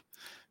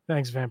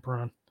 Thanks,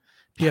 Vampiron.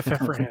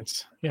 PFF for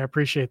hands. Yeah, I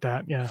appreciate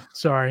that. Yeah,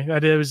 sorry.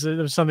 It was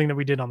something that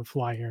we did on the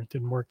fly here. It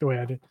didn't work the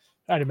way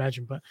I'd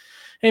imagine. But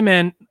hey,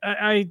 man,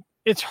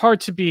 it's hard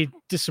to be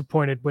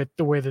disappointed with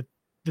the way that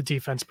the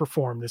defense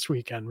performed this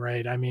weekend,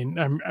 right? I mean,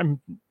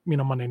 I'm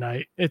Monday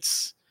night.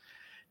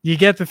 You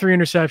get the 3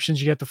 interceptions,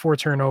 you get the 4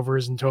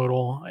 turnovers in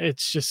total.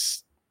 It's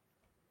just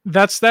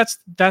that's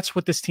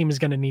what this team is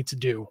going to need to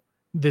do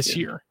this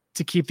year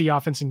to keep the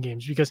offense in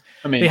games, because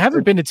they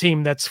haven't been a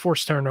team that's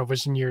forced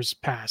turnovers in years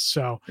past.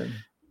 So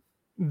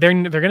they're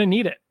going to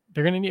need it.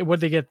 They're going to need,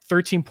 they get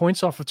 13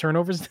 points off of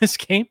turnovers in this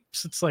game.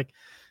 So it's like,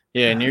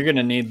 and you're going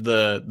to need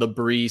the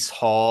Breece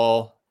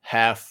Hall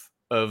half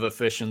of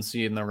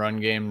efficiency in the run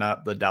game,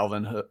 not the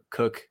Dalvin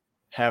Cook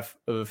half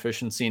of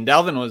efficiency. And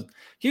Dalvin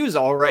was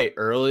all right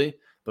early,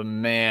 but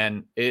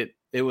man, it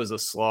was a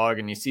slog.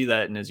 And you see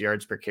that in his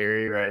yards per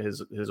carry, right?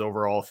 His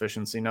overall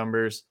efficiency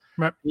numbers.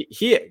 Right.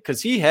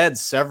 Because he had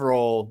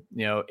several,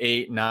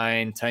 8,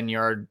 9,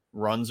 10-yard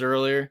runs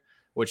earlier,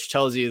 which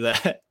tells you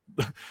that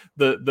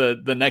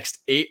the next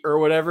 8 or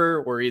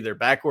whatever were either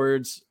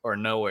backwards or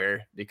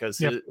nowhere,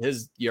 because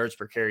his yards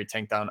per carry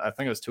tanked down. I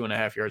think it was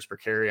 2.5 yards per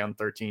carry on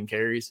 13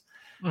 carries.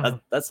 Mm-hmm.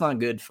 That's not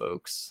good,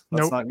 folks.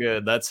 That's not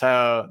good. That's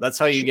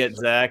how you get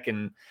Zach.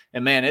 And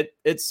man,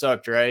 it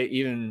sucked, right?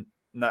 Even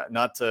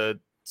not to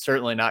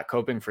certainly not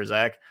coping for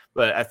Zach,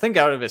 but I think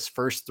out of his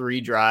first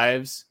 3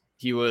 drives,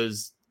 he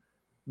was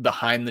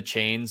behind the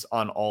chains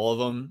on all of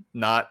them,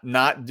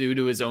 not due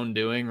to his own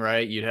doing,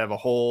 right? You'd have a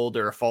hold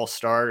or a false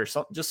start or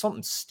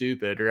something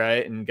stupid,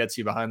 right? And gets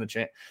you behind the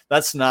chain.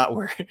 That's not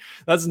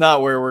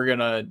where we're going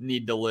to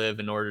need to live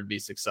in order to be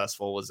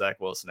successful with Zach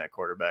Wilson at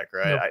quarterback,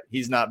 right? Nope.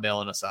 He's not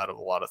bailing us out of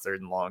a lot of 3rd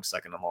and longs,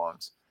 2nd and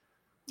longs.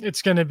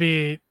 It's going to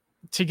be,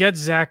 to get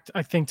Zach,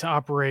 I think, to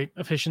operate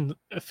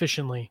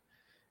efficiently,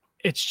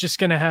 it's just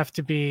going to have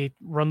to be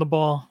run the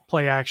ball,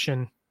 play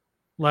action,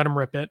 let him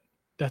rip it.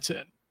 That's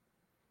it.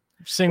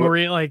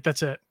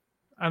 That's it.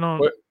 I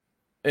don't.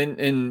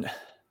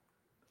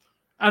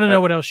 I don't know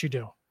what else you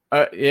do.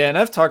 And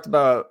I've talked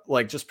about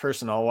just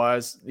personnel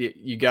wise,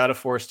 you got to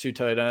force 2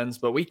 tight ends,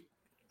 but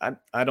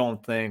I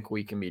don't think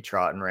we can be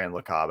trotting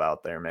Randall Cobb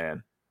out there,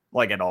 man,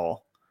 at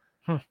all.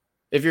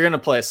 If you're gonna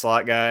play a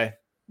slot guy,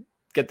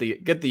 get the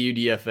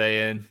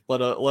UDFA in,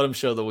 let him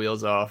show the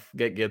wheels off,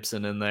 get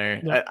Gibson in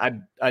there. Yeah.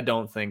 I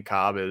don't think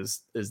Cobb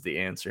is the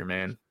answer,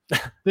 man.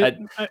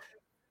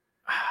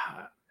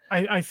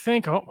 I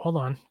think, hold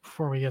on,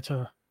 before we get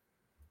to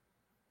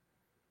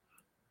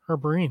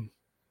Herbreen,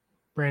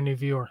 brand new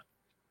viewer.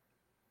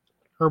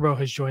 Herbo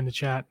has joined the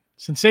chat.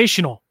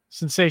 Sensational.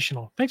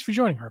 Thanks for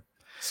joining, Herb.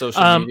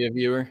 Social media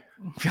viewer.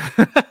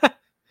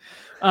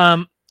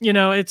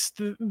 It's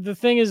the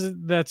thing is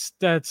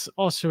that's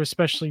also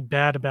especially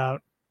bad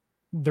about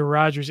the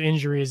Rodgers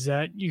injury is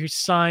that you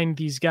signed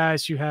these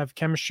guys who have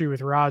chemistry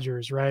with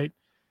Rodgers, right?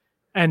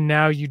 And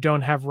now you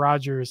don't have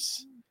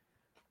Rodgers,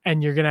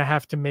 and you're gonna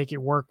have to make it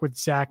work with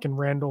Zach and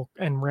Randall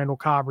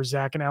Cobb, or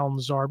Zach and Allen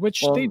Lazard,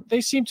 which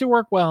they seem to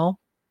work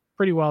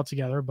pretty well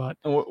together. But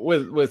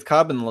with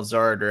Cobb and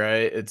Lazard,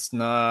 right? It's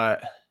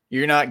not,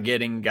 you're not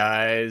getting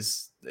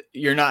guys.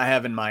 You're not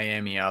having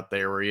Miami out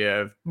there where you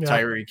have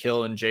Tyreek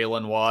Hill and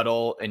Jalen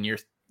Waddle, and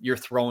you're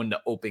throwing to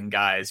open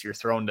guys. You're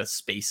throwing to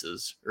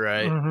spaces,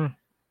 right? Mm-hmm.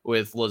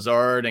 With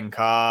Lazard and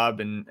Cobb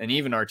and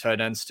even our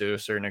tight ends to a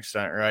certain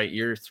extent, right?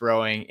 You're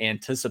throwing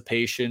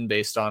anticipation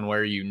based on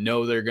where you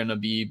know they're going to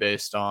be,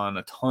 based on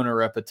a ton of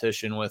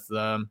repetition with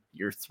them.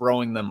 You're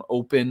throwing them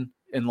open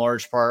in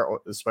large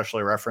part,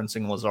 especially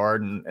referencing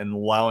Lazard and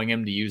allowing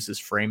him to use his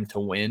frame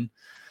to win.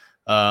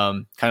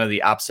 Kind of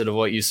the opposite of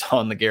what you saw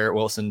in the Garrett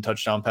Wilson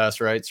touchdown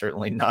pass, right?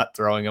 Certainly not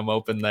throwing him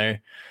open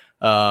there.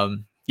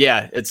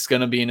 It's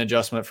going to be an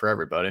adjustment for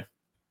everybody.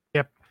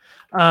 Yep.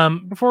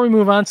 Before we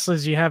move on,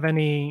 Sliz, do you have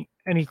any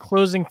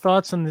closing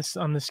thoughts on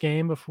this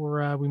game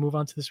before we move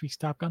on to this week's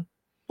Top Gun?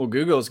 Well,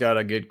 Google's got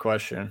a good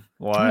question.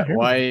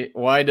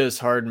 Why does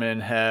Hardman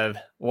have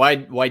why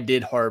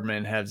did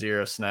Hardman have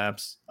 0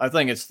 snaps? I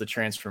think it's the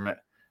transfer.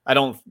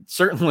 I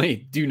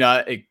certainly do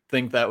not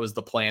think that was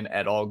the plan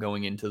at all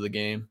going into the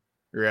game,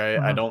 right?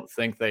 I don't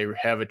think they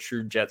have a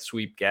true jet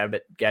sweep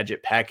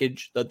gadget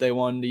package that they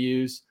wanted to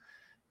use.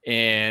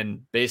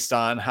 And based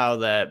on how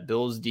that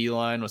Bills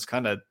D-line was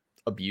kind of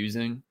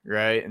abusing,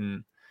 right?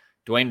 And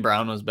Dwayne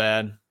Brown was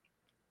bad.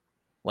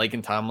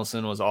 Laken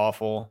Tomlinson was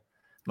awful.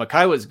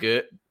 Makai was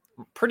good,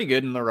 pretty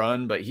good in the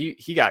run, but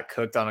he got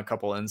cooked on a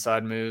couple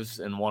inside moves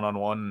in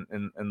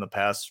one-on-one in the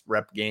past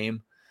rep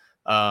game.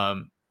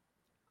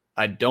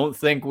 I don't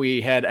think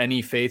we had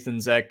any faith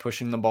in Zach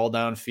pushing the ball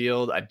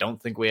downfield. I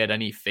don't think we had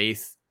any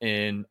faith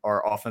in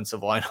our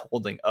offensive line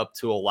holding up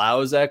to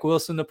allow Zach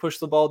Wilson to push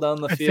the ball down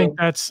the field.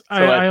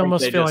 I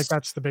almost feel like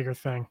that's the bigger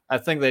thing. I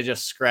think they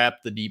just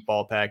scrapped the deep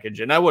ball package,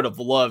 and I would have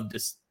loved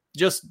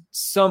just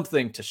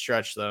something to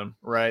stretch them,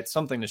 right?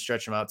 Something to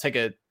stretch them out. Take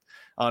it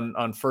on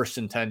 1st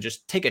and 10,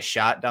 just take a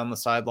shot down the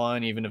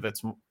sideline, even if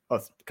it's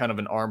kind of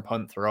an arm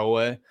punt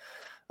throwaway.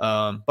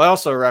 But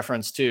also a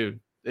reference to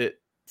it.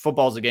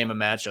 Football's a game of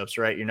matchups,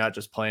 right? You're not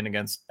just playing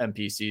against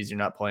NPCs. You're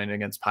not playing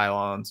against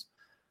pylons.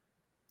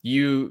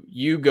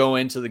 You go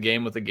into the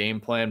game with a game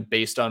plan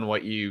based on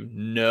what you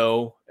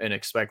know and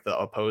expect the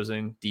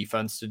opposing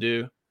defense to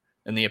do.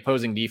 And the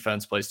opposing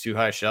defense plays too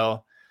high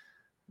shell.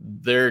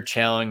 They're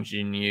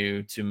challenging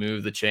you to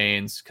move the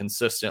chains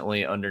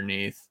consistently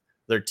underneath.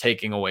 They're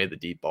taking away the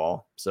deep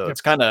ball. So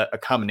It's kind of a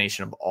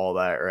combination of all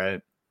that,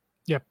 right?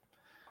 Yep.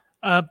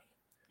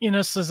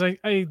 So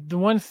the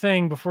one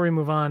thing before we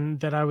move on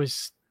that I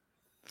was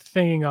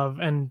thinking of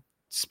and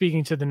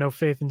speaking to the no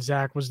faith in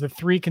Zach was the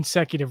 3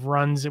 consecutive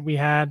runs that we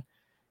had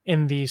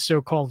in the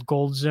so-called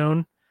gold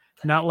zone,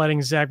 not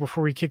letting Zach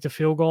before we kicked a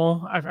field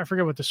goal. I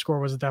forget what the score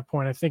was at that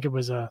point. I think it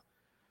was I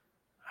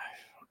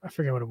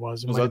forget what it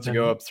was. Was that to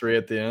go up 3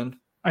 at the end?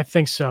 I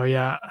think so.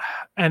 Yeah.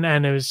 And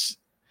it was,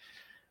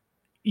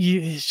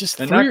 it's just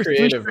and 3 not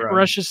creative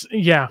rushes.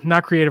 Yeah.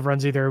 Not creative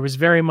runs either. It was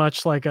very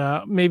much like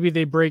maybe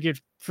they break it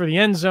for the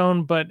end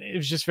zone, but it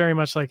was just very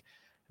much like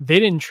they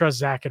didn't trust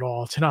Zach at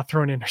all to not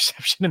throw an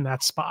interception in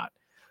that spot.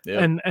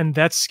 Yep. And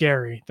that's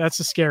scary. That's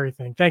a scary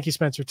thing. Thank you,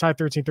 Spencer. Tie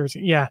 13-13.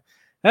 Yeah,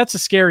 that's a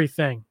scary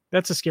thing.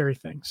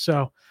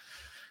 So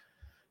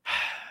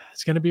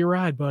it's going to be a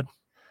ride, bud.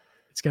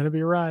 It's going to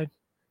be a ride.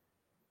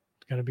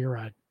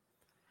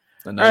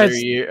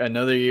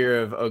 Another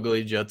year of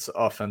ugly Jets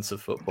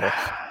offensive football.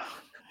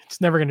 It's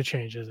never going to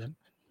change, is it?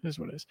 Is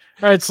what it is.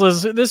 All right, so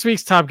this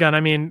week's Top Gun. I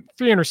mean,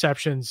 3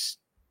 interceptions.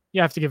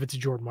 You have to give it to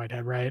Jordan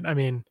Whitehead, right? I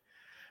mean,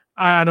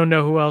 I don't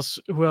know who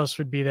else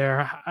would be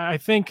there. I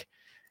think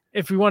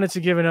if we wanted to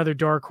give another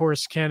dark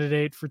horse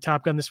candidate for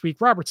Top Gun this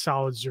week, Robert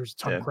Saleh deserves a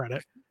ton of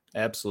credit.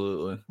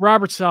 Absolutely.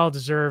 Robert Saleh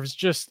deserves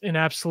just an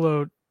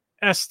absolute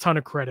ton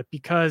of credit,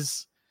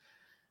 because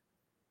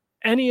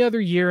any other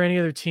year, any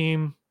other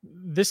team,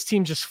 this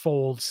team just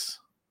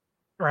folds,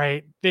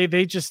 right? They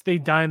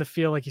die in the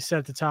field, like you said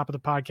at the top of the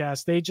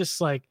podcast. They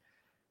just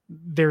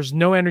there's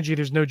no energy,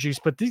 there's no juice,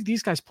 but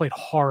these guys played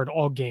hard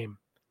all game.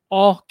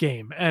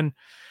 And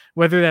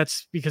whether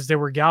that's because they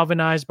were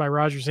galvanized by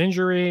Rodgers'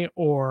 injury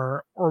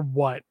or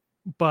what,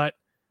 but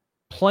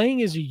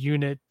playing as a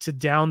unit to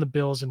down the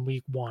Bills in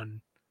week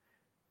 1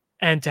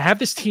 and to have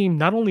this team,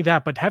 not only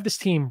that, but have this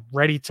team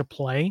ready to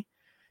play,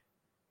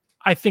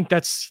 I think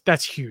that's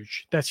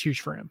huge. That's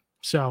huge for him.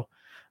 So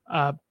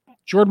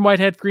Jordan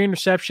Whitehead, 3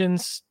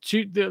 interceptions,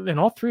 2, and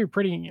all 3 are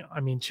pretty,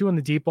 2 on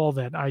the deep ball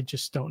that I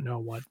just don't know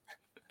what.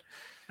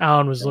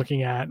 Alan was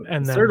looking at.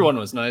 And the then third one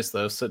was nice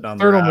though, sitting on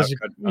the third one route,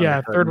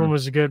 was third one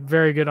was a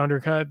very good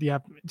undercut. Yeah,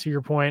 to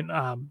your point,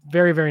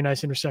 very, very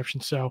nice interception.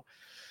 So,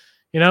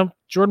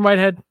 Jordan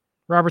Whitehead,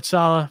 Robert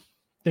Saleh, I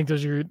think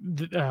those are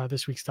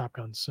this week's top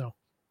guns. So,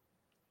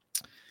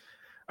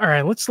 all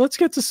right, let's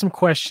get to some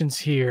questions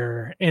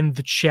here in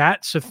the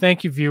chat. So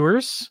thank you,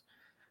 viewers.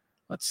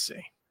 Let's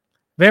see.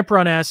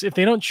 Vampiron asks, if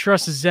they don't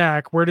trust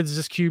Zach, where does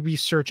this QB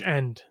search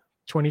end?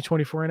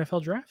 2024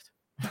 NFL draft?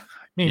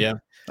 Yeah,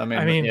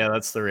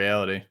 that's the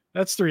reality.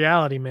 That's the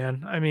reality,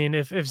 man. I mean,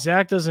 if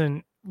Zach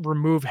doesn't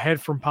remove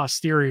head from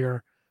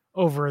posterior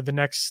over the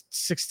next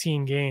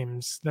 16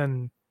 games,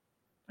 then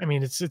I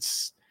mean,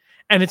 it's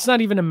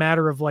not even a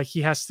matter of like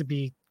he has to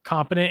be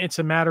competent. It's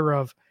a matter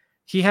of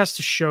he has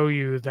to show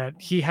you that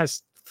he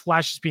has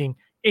flashes being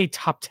a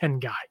top 10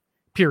 guy,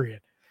 period.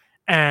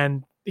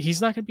 And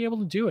he's not going to be able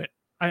to do it.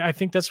 I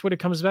think that's what it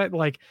comes back.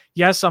 Like,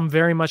 yes, I'm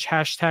very much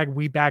hashtag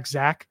we back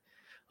Zach.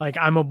 Like,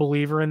 I'm a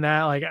believer in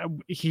that. Like,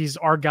 he's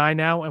our guy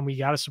now, and we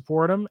got to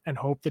support him and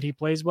hope that he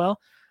plays well.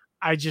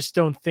 I just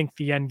don't think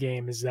the end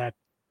game is that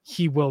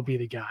he will be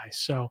the guy.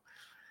 So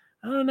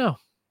I don't know.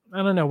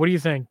 What do you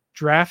think?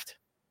 Draft?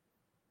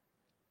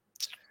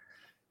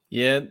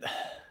 Yeah.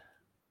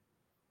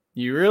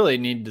 You really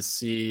need to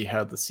see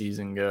how the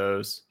season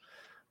goes.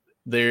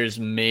 There's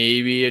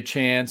maybe a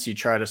chance you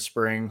try to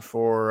spring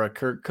for a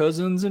Kirk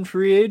Cousins in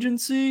free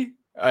agency.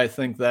 I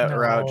think that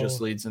route just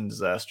leads in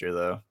disaster,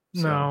 though.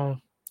 So No.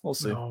 We'll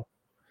see. No.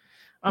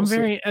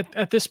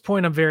 At this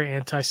point, I'm very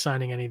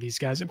anti-signing any of these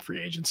guys in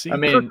free agency. I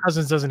mean, Kirk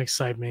Cousins doesn't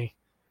excite me.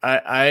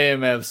 I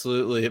am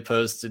absolutely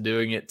opposed to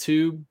doing it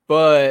too,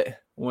 but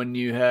when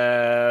you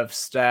have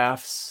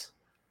staffs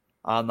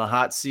on the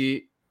hot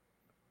seat,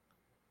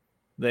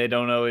 they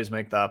don't always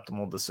make the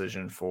optimal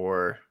decision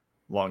for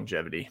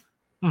longevity.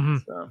 Mm-hmm.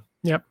 So.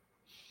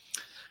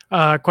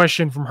 Yep.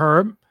 Question from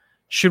Herb.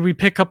 Should we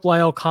pick up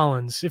Lyle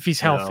Collins if he's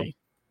healthy?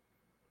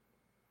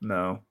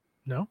 No.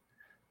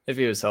 If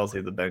he was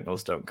healthy, the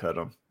Bengals don't cut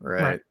him,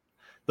 right?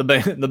 The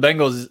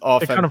Bengals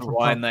offensive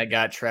line that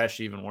got trashed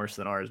even worse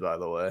than ours, by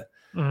the way.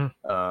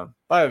 Mm-hmm.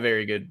 By a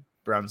very good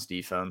Browns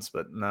defense,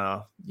 but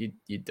no,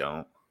 you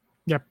don't.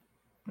 Yep.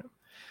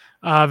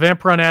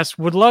 Vampiron asks,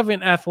 would love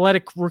an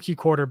athletic rookie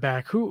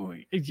quarterback. Who?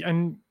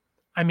 And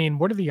I mean,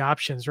 what are the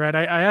options, right?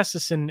 I asked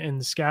this in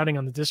the scouting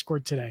on the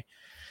Discord today.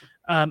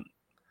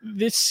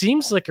 This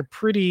seems like a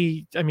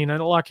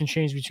lot can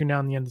change between now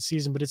and the end of the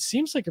season, but it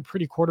seems like a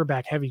pretty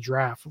quarterback heavy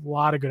draft. A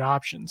lot of good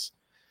options.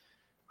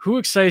 Who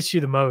excites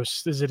you the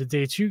most? Is it a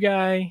day 2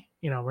 guy?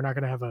 We're not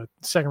going to have a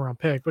second round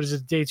pick, but is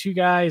it a day 2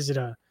 guy? Is it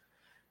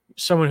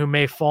someone who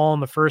may fall in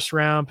the first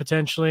round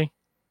potentially?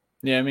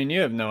 Yeah, I mean,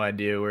 you have no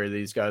idea where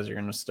these guys are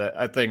going to stay.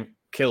 I think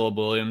Caleb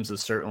Williams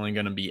is certainly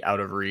going to be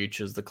out of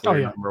reach as the clear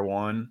number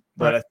 1,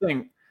 but I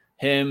think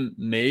him,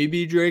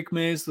 maybe Drake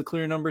May is the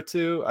clear number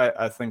 2.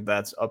 I think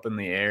that's up in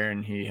the air,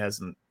 and he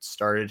hasn't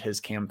started his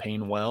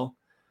campaign well.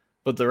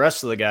 But the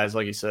rest of the guys,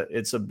 like you said,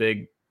 it's a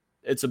big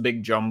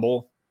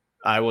jumble.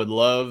 I would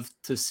love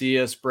to see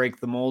us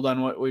break the mold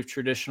on what we've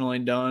traditionally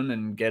done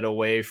and get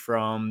away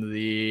from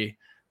the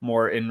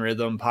more in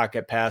rhythm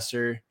pocket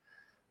passer,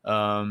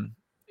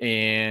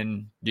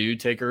 and do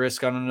take a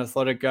risk on an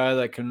athletic guy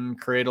that can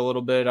create a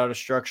little bit out of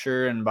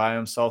structure and buy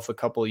himself a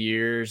couple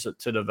years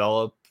to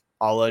develop,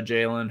 a la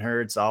Jalen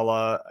Hurts, a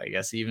la, I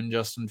guess, even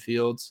Justin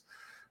Fields.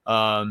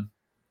 Kind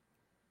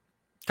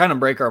of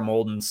break our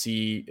mold and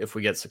see if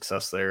we get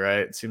success there, right?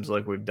 It seems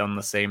like we've done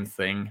the same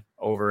thing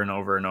over and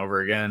over and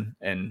over again,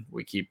 and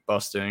we keep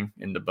busting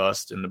into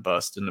bust,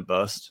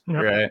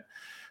 right?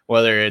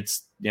 Whether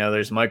it's,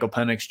 there's Michael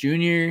Penix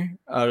Jr.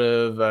 out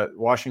of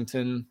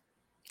Washington.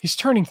 He's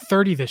turning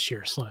 30 this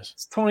year, Sliz.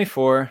 It's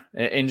 24.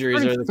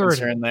 Injuries are the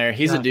concern there.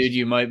 He's a dude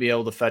you might be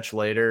able to fetch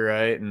later,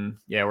 right? And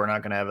we're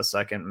not going to have a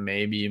second.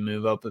 Maybe you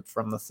move up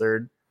from the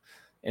third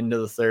into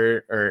the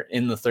third, or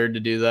in the third, to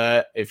do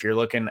that. If you're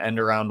looking end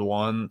of round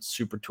 1,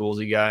 super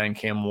toolsy guy, and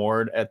Cam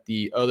Ward at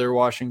the other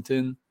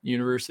Washington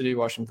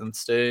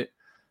State.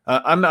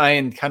 I'm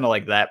eyeing kind of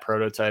like that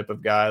prototype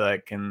of guy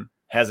that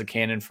has a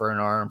cannon for an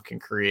arm, can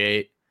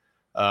create.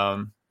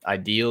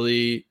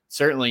 Ideally,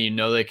 certainly,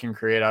 they can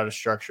create out of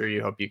structure.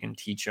 You hope you can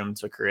teach them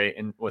to create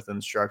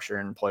within structure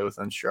and play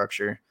within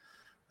structure.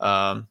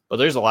 But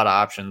there's a lot of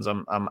options.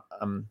 I'm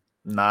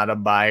not a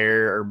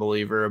buyer or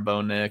believer of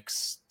Bo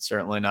Nix.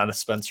 Certainly not a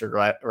Spencer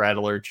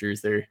Rattler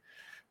truther.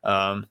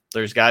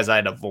 There's guys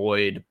I'd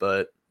avoid,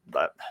 but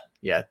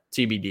yeah,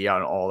 TBD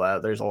on all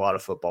that. There's a lot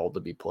of football to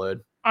be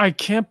played. I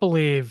can't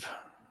believe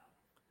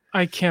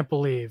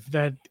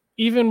that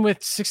even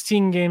with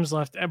 16 games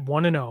left at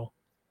 1-0,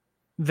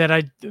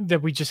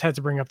 that we just had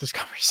to bring up this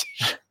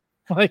conversation.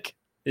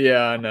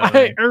 Yeah, I know.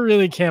 I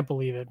really can't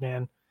believe it,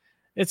 man.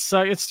 It's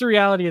the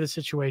reality of the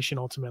situation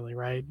ultimately,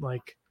 right?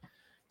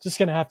 Just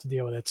gonna have to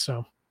deal with it.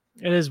 So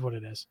it is what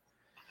it is.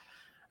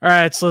 All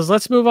right, so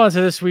let's move on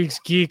to this week's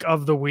Geek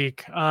of the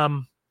Week.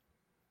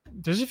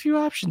 There's a few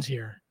options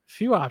here.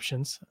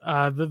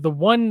 The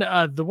one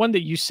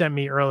that you sent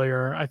me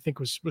earlier, I think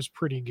was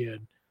pretty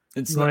good.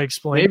 It's You want to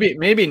explain?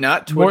 maybe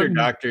not Twitter Morton.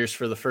 doctors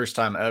for the first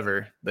time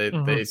ever.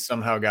 They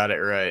somehow got it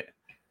right.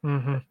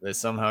 They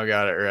somehow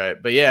got it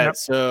right. But yeah,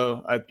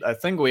 so I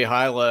think we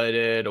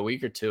highlighted a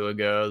week or two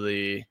ago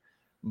the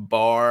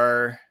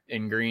bar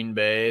in Green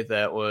Bay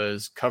that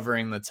was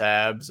covering the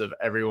tabs of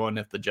everyone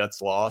if the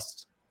Jets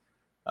lost.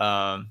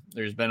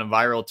 There's been a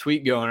viral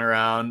tweet going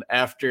around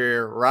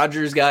after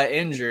Rodgers got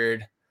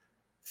injured.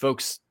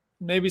 Folks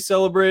maybe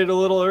celebrated a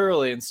little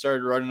early and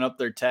started running up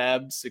their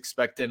tabs,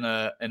 expecting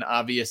an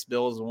obvious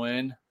Bills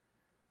win.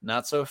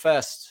 Not so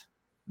fast.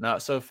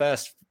 Not so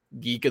fast.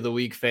 Geek of the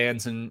Week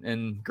fans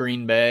in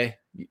Green Bay,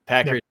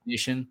 Packers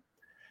Nation.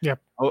 Yep.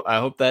 Oh, I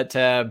hope that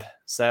tab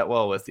sat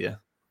well with you.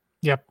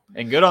 Yep.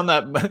 And good on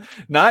that.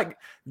 Not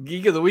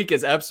Geek of the Week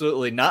is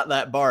absolutely not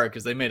that bar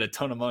because they made a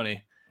ton of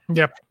money.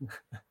 Yep.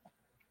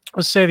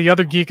 Let's say the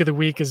other Geek of the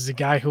Week is the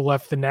guy who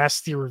left the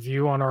nasty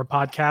review on our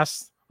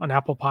podcast on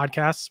Apple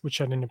Podcasts,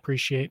 which I didn't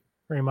appreciate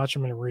very much.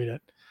 I'm going to read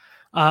it.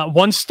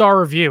 1-star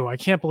review. I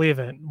can't believe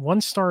it.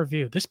 1-star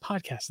review. This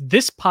podcast,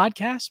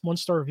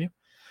 1-star review.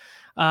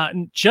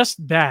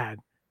 Just bad,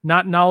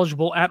 not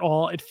knowledgeable at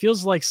all. It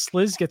feels like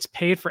Sliz gets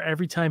paid for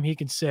every time he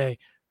can say,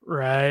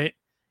 right.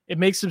 It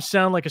makes him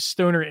sound like a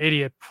stoner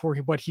idiot before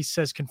what he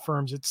says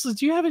confirms it. Sliz,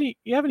 do you have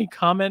any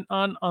comment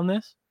on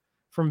this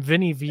from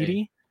Vinny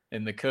Viti? Hey,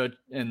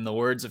 in the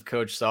words of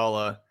Coach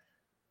Sala,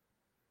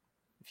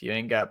 if you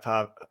ain't got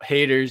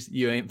haters,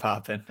 you ain't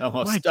popping.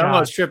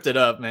 Almost tripped it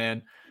up,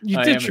 man.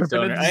 You did trip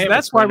it.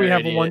 That's why we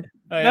have a one.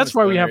 That's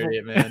why we have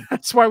a.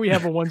 That's why we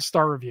have a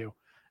 1-star review.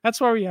 That's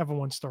why we have a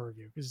 1-star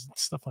review, because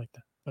stuff like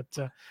that.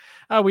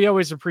 But we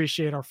always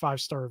appreciate our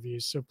 5-star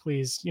reviews. So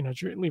please,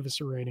 leave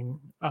us a rating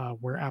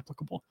where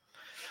applicable.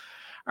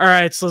 All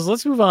right, so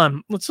let's move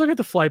on. Let's look at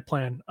the flight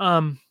plan.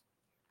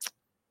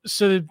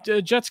 So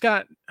the Jets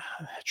got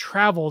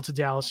travel to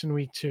Dallas in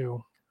week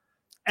 2.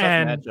 Tough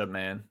matchup,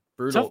 man.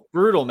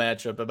 Brutal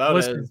matchup. About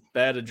as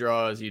bad a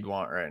draw as you'd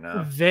want right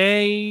now.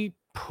 They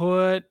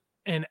put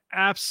an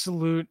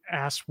absolute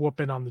ass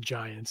whooping on the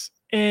Giants,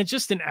 and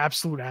just an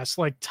absolute ass,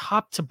 like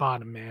top to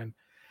bottom, man.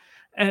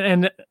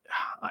 And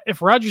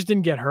if Rodgers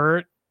didn't get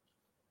hurt,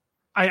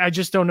 I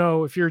just don't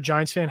know, if you're a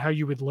Giants fan, how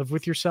you would live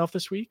with yourself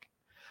this week.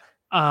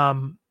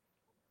 Because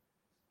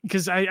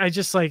I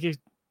just like it.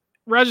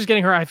 Rodgers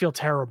getting hurt, I feel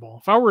terrible.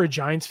 If I were a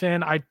Giants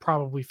fan, I'd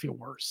probably feel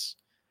worse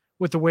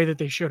with the way that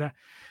they should have.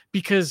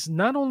 Because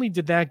not only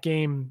did that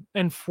game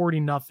end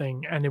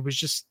 40-0, and it was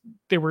just,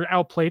 they were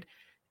outplayed.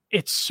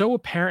 It's so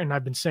apparent, and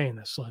I've been saying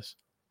this, Liz.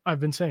 I've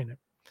been saying it.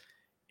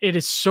 It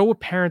is so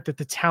apparent that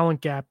the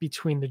talent gap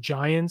between the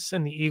Giants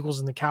and the Eagles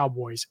and the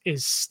Cowboys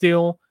is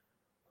still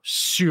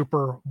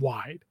super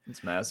wide.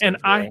 It's massive.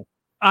 And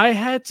I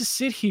had to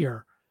sit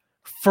here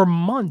for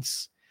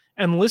months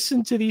and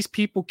listen to these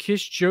people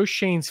kiss Joe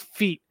Shane's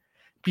feet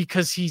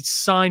because he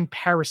signed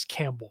Paris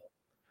Campbell.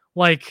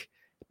 Like,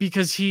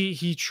 because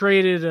he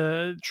traded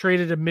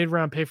a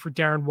mid-round pick for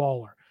Darren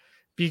Waller,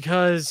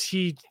 because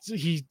he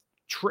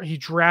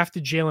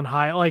drafted Jalen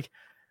Hyatt. Like,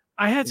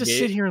 I had to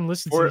sit here and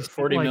listen to these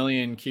 $40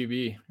 million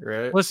QB,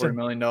 right? Listen, $40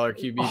 million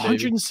QB,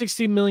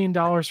 $160 million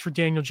for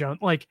Daniel Jones.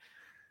 Like,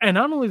 and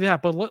not only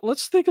that, but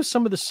let's think of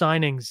some of the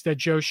signings that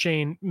Joe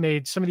Shane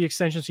made, some of the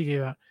extensions he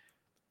gave out.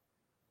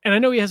 And I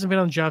know he hasn't been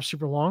on the job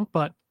super long,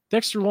 but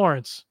Dexter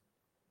Lawrence,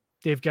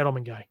 Dave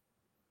Gettleman guy.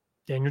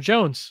 Daniel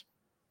Jones,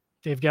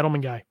 Dave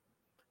Gettleman guy.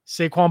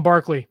 Saquon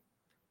Barkley,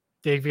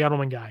 Dave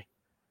Gettleman guy.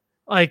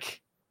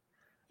 Like,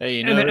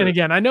 hey, and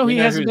again, I know he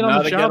hasn't been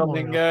on the job long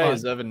enough, guy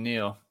is Evan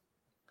Neal.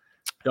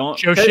 Don't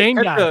Joe Shane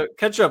guy.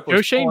 Catch up with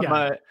Joe Shane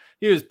guy.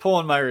 He was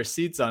pulling my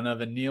receipts on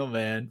Evan Neal,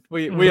 man.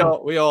 We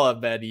all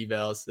have bad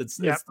evals. It's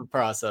the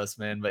process,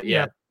 man. But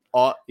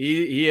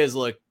he has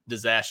looked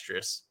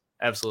disastrous.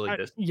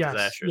 Absolutely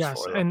disastrous.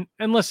 Yes. For them.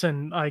 And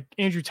listen, like,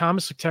 Andrew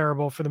Thomas looked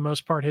terrible for the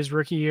most part his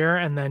rookie year,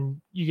 and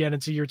then you get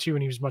into year 2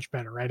 and he was much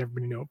better, right?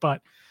 Everybody knew it.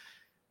 But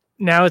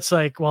now it's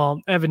like,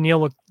 well, Evan Neal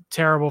looked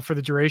terrible for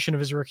the duration of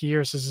his rookie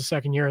year. So this is the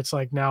second year. It's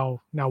like,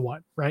 now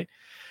what, right?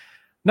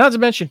 Not to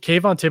mention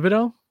Kayvon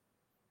Thibodeau.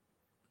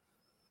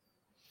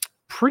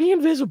 Pretty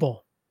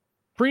invisible.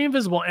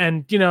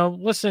 And,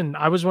 listen,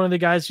 I was one of the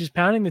guys who's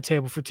pounding the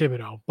table for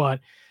Thibodeau, but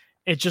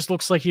it just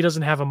looks like he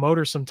doesn't have a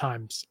motor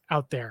sometimes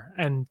out there.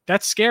 And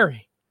that's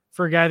scary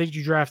for a guy that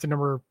you drafted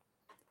number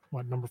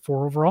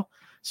 4 overall.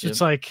 So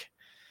It's like,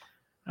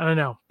 I don't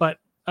know. But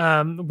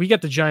we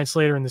get the Giants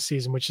later in the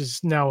season, which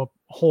is now a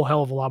whole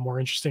hell of a lot more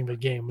interesting than the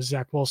game with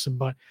Zach Wilson.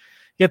 But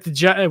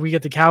we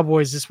get the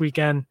Cowboys this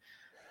weekend.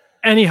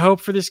 Any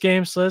hope for this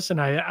game, Sliss?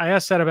 And I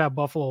asked that about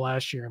Buffalo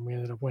last year, and we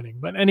ended up winning.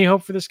 But any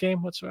hope for this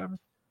game whatsoever?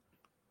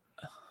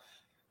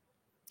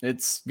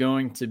 It's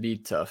going to be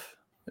tough.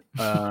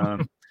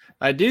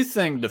 I do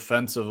think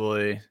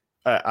defensively,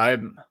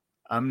 I'm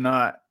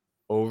not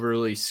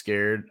overly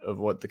scared of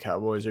what the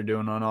Cowboys are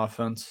doing on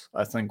offense.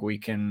 I think we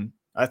can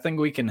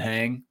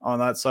hang on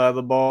that side of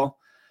the ball.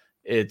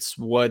 It's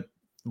what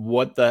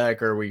the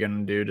heck are we going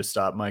to do to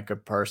stop Micah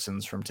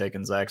Parsons from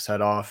taking Zach's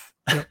head off?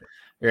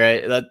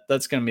 Right.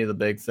 That's going to be the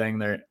big thing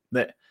there.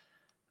 That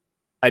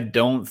I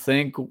don't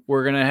think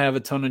we're going to have a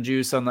ton of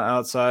juice on the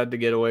outside to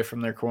get away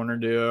from their corner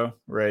duo,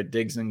 right?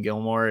 Diggs and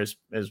Gilmore is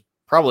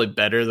probably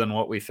better than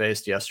what we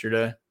faced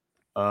yesterday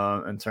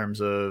in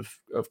terms of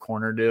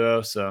corner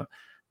duo. So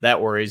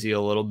that worries you a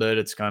little bit.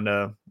 It's kind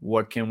of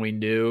what can we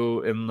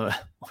do in the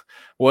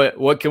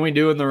what can we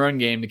do in the run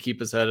game to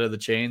keep us ahead of the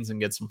chains and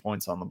get some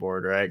points on the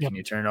board, right? Yep. Can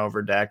you turn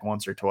over Dak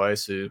once or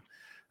twice, who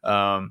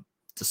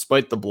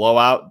despite the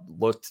blowout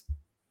looked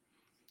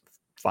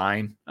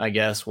fine, I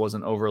guess,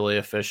 wasn't overly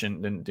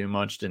efficient, didn't do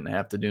much, didn't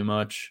have to do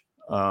much.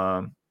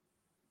 Yeah,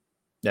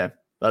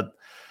 but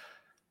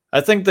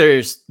I think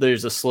there's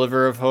a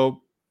sliver of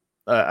hope.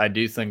 I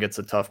do think it's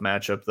a tough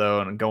matchup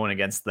though, and going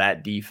against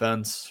that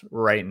defense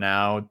right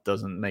now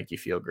doesn't make you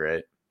feel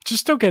great.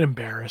 Just don't get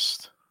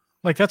embarrassed.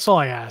 Like, that's all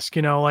I ask.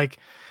 Like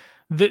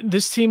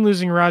this team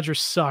losing Rodgers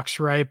sucks,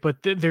 right? But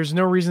there's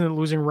no reason that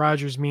losing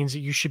Rodgers means that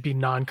you should be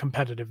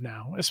non-competitive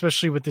now,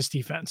 especially with this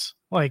defense.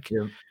 Like,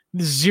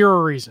 zero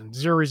reason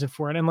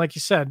for it. And like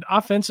you said,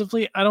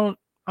 offensively, I'm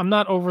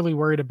not overly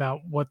worried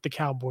about what the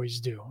Cowboys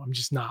do. I'm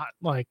just not.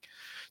 Like,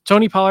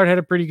 Tony Pollard had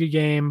a pretty good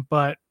game,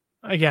 but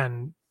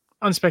again,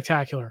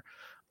 unspectacular.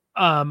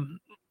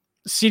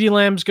 CeeDee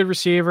Lamb's good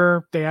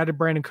receiver. They added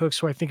Brandon Cooks,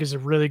 who I think is a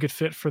really good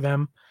fit for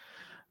them.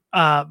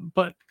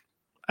 But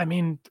I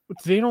mean,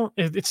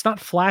 it's not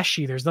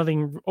flashy. There's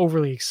nothing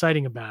overly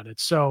exciting about it.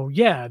 So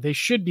yeah, they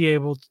should be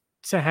able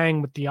to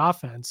hang with the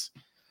offense.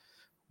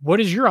 What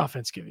does your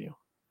offense give you?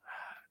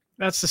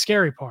 That's the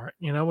scary part,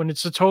 when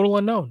it's a total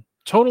unknown.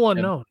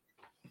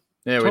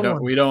 Yeah,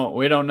 we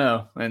don't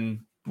know. And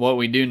what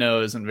we do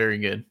know isn't very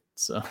good.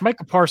 So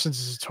Micah Parsons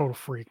is a total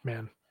freak,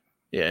 man.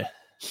 Yeah.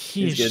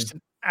 He's just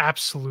an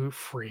absolute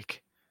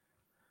freak.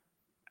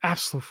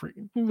 Absolute freak.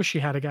 We wish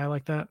you had a guy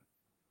like that.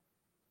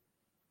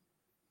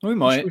 We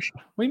might emerge.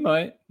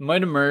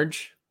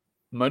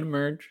 Might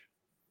emerge.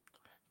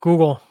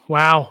 Google.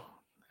 Wow.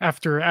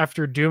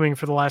 After dooming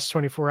for the last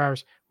 24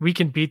 hours, we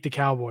can beat the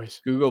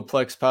Cowboys.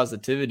 Googleplex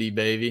positivity,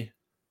 baby.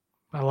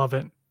 I love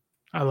it.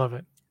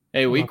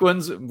 Hey, week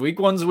one's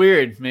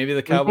weird. Maybe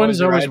the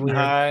Cowboys are riding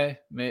high.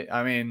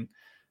 I mean,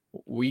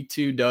 week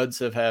 2 duds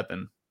have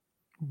happened.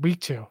 Week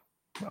 2.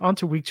 On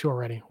to week 2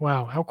 already.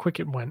 Wow, how quick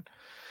it went.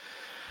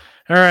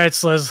 All right,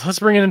 Sliz, let's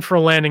bring it in for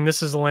a landing.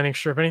 This is the landing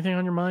strip. Anything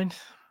on your mind?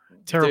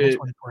 Terrible. Dude,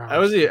 24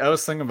 hours. I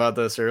was thinking about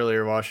this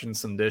earlier, washing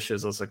some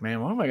dishes. I was like,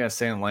 man, what am I gonna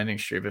say on landing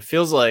strip? It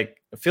feels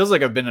like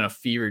I've been in a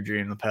fever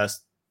dream the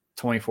past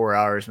 24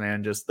 hours,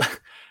 man. Just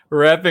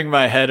wrapping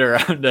my head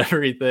around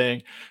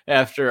everything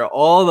after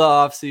all the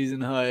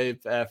offseason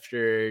hype,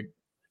 after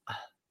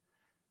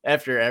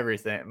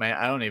everything. Man,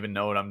 I don't even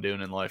know what I'm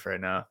doing in life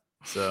right now.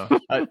 So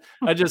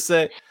I just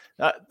say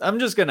I'm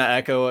just gonna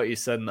echo what you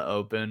said in the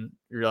open.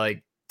 You're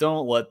like,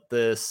 don't let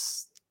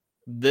this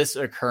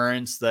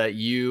occurrence that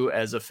you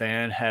as a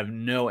fan have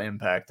no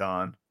impact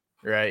on,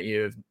 right?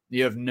 You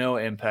have no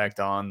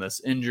impact on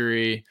this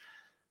injury,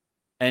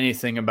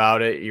 anything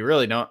about it. You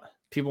really don't.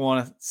 People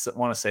want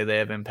to say they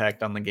have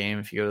impact on the game.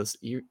 If you go to,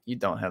 you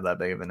don't have that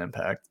big of an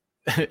impact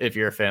if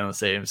you're a fan of the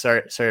stadium.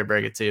 Sorry to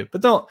break it to you,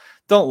 but don't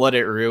let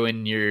it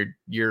ruin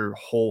your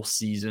whole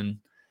season.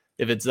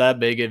 If it's that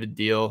big of a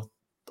deal,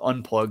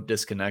 unplug,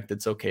 disconnect.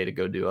 It's okay to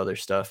go do other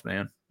stuff,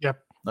 man. Yep.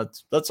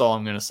 That's all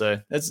I'm gonna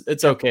say.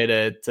 It's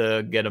okay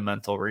to get a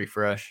mental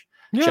refresh.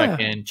 Yeah. Check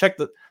in, check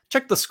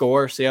the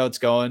score, see how it's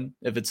going.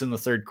 If it's in the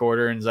third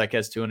quarter and Zach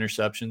has 2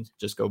 interceptions,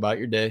 just go about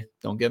your day.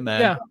 Don't get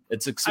mad.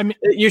 Yeah.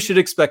 You should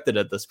expect it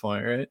at this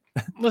point, right?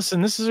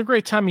 Listen, this is a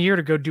great time of year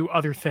to go do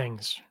other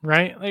things,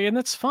 right? Like, and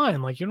that's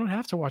fine. Like, you don't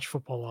have to watch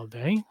football all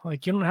day.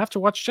 Like, you don't have to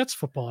watch Jets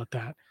football at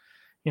that.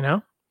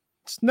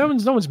 No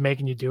one's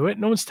making you do it.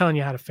 No one's telling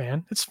you how to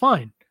fan. It's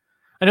fine.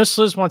 I know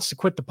Sliz wants to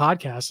quit the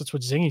podcast. That's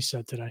what Zingy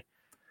said today.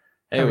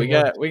 Hey, we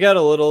got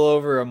a little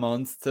over a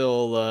month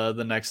till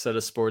the next set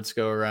of sports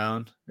go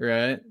around,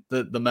 right?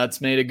 The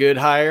Mets made a good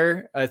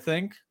hire, I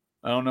think.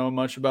 I don't know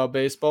much about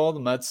baseball. The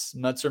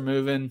Mets are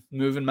moving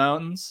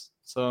mountains.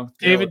 So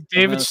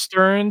David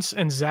Stearns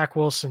and Zach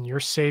Wilson, your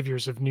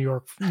saviors of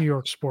New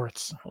York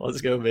sports.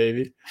 Let's go,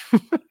 baby.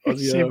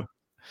 Let's go.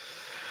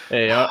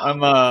 Hey,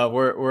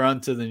 we're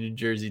on to the New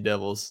Jersey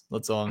Devils.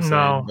 That's all I'm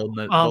saying.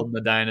 Building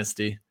the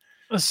dynasty.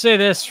 Let's say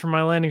this for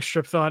my landing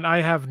strip thought.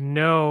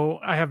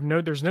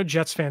 There's no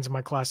Jets fans in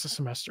my class this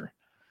semester.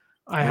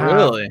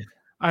 Really?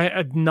 I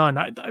had none.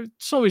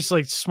 It's always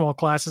like small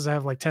classes. I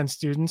have like 10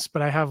 students,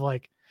 but I have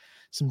like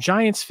some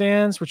Giants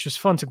fans, which was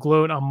fun to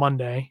gloat on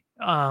Monday.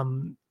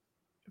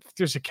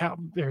 There's a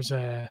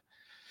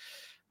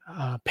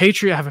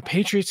Patriot. I have a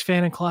Patriots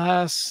fan in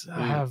class.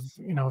 I have,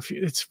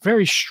 it's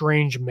very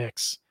strange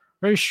mix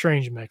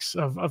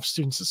of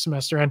students this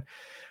semester. And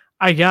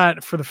I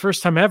got, for the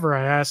first time ever,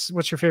 I asked,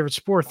 what's your favorite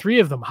sport?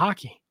 3 of them,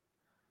 hockey,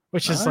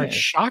 which is like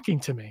shocking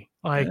to me.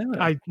 Like,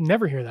 yeah. I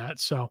never hear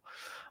that. So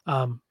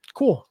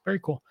cool.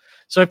 Very cool.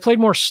 So I played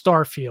more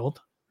Starfield.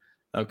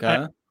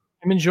 Okay.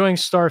 I'm enjoying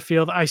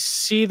Starfield. I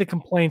see the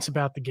complaints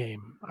about the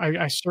game.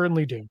 I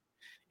certainly do.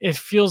 It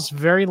feels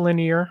very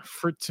linear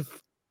for it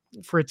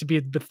to be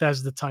a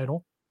Bethesda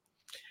title.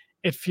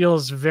 it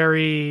feels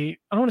very,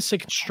 I don't want to say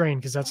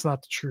constrained because that's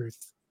not the truth,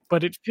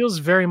 but it feels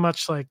very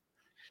much like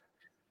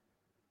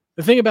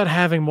the thing about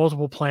having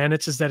multiple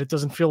planets is that it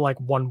doesn't feel like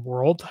one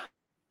world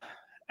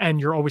and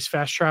you're always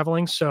fast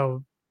traveling.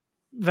 So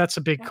that's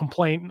a big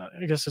complaint.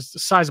 I guess it's a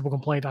sizable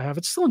complaint I have.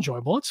 It's still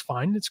enjoyable. It's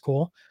fine. It's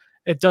cool.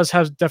 It does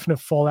have definite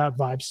Fallout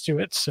vibes to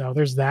it. So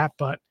there's that,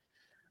 but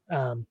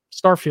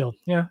Starfield,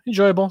 yeah,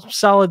 enjoyable.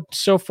 Solid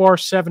so far,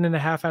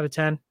 7.5 out of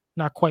 10.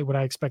 Not quite what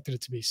I expected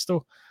it to be.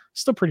 Still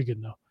pretty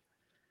good though.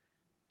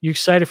 You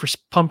excited for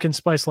pumpkin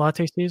spice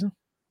latte season?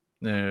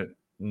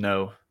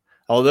 No.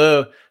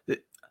 Although,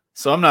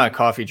 so I'm not a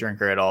coffee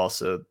drinker at all.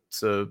 So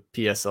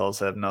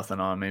PSLs have nothing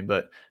on me.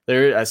 But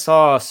I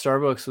saw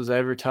Starbucks was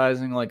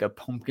advertising like a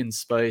pumpkin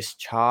spice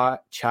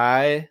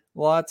chai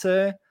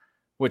latte,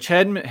 which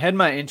had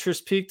my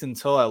interest peaked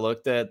until I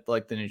looked at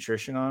like the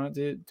nutrition on it,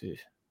 dude.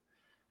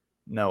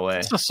 No way.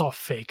 It's just all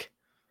fake.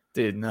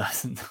 Dude,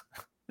 nothing.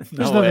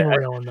 There's nothing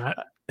real in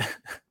that.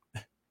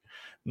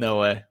 No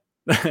way.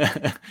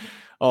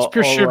 It's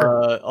pure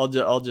sugar. I'll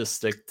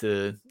stick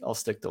to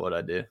what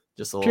I do.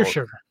 Just a pure little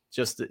sugar.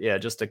 Just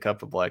a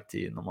cup of black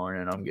tea in the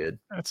morning. I'm good.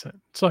 That's it.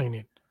 That's all you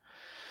need.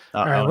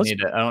 I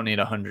don't need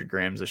 100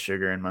 grams of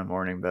sugar in my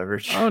morning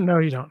beverage. Oh no,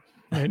 you don't.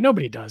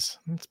 Nobody does.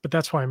 But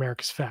that's why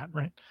America's fat,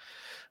 right?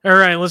 All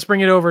right, let's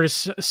bring it over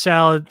to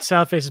Salad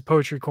Face's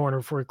Poetry Corner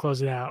before we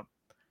close it out.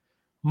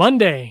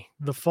 Monday,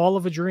 the fall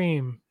of a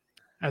dream,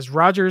 as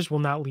Rodgers will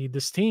not lead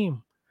this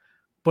team,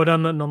 but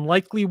on an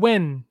unlikely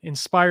win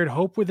inspired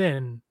hope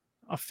within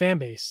a fan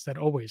base that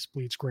always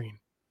bleeds green.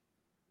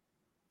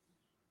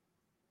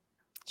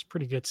 It's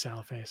pretty good,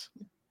 Salad Face.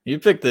 You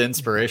picked the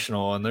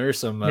inspirational one. There were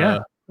some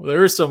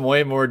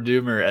way more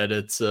doomer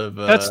edits of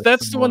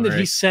that's the one that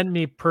he sent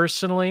me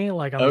personally,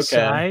 like on the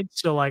side.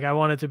 So like I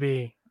want it to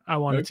be,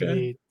 it's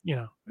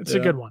a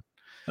good one.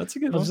 That's a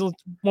good one.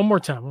 One more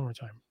time.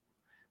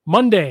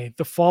 Monday,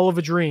 the fall of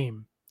a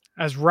dream,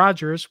 as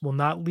Rodgers will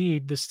not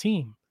lead this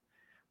team,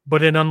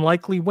 but an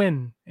unlikely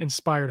win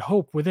inspired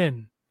hope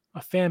within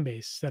a fan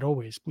base that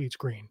always bleeds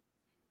green.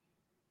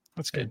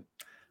 That's good.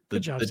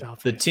 Good job,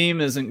 South. The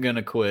team isn't going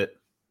to quit.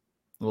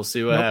 We'll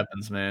see what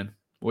happens, man.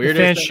 Weird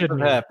things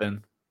shouldn't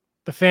happen.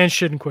 The fans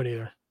shouldn't quit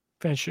either.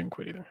 That's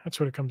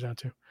what it comes down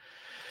to.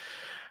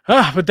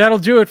 But that'll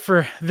do it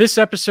for this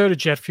episode of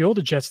Jet Fuel,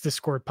 the Jets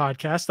Discord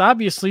podcast.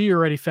 Obviously, you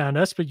already found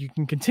us, but you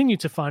can continue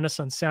to find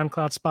us on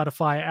SoundCloud,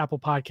 Spotify, Apple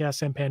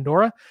Podcasts, and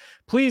Pandora.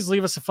 Please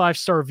leave us a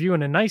 5-star review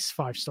and a nice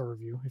 5-star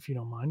review, if you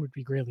don't mind. Would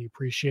be greatly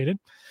appreciated.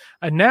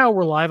 And now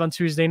we're live on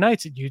Tuesday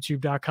nights at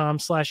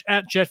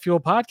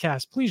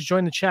youtube.com/@JetFuelPodcast. Please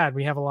join the chat.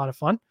 We have a lot of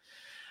fun.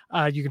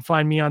 You can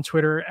find me on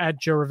Twitter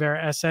at Joe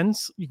Rivera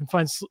SNs. You can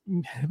find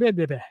how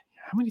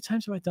many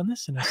times have I done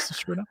this? And I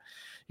screwed up.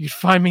 You can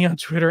find me on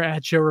Twitter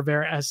at Joe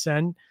Rivera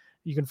SN.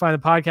 You can find the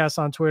podcast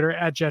on Twitter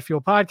at Jet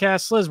Fuel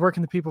Podcast. Sliz, where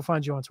can the people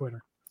find you on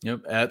Twitter?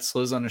 Yep, at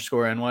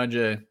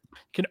Sliz_NYJ. You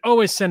can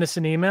always send us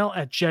an email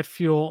at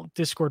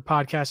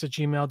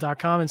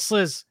jetfueldiscordpodcast@gmail.com. And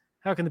Sliz,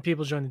 how can the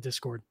people join the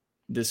Discord?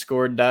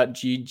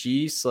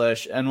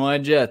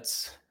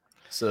 Discord.gg/NYJets.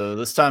 So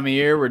this time of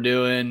year, we're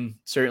doing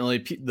certainly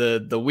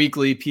the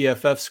weekly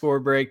PFF score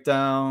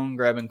breakdown,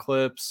 grabbing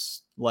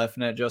clips,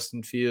 laughing at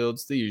Justin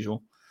Fields, the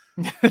usual.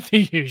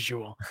 The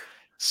usual.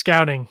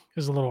 Scouting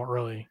is a little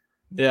early.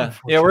 Yeah.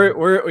 We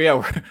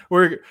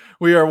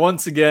are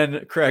once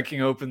again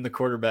cracking open the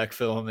quarterback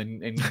film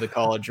in the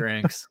college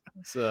ranks.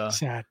 So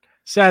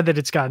sad that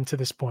it's gotten to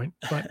this point,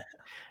 but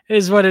it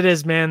is what it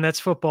is, man. That's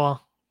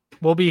football.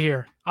 We'll be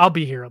here. I'll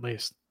be here at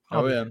least.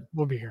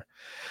 We'll be here.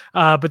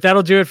 But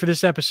that'll do it for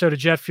this episode of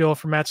Jet Fuel.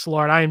 From Matt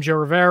Szilard, I am Joe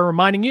Rivera,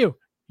 reminding you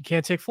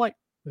can't take flight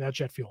without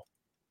jet fuel.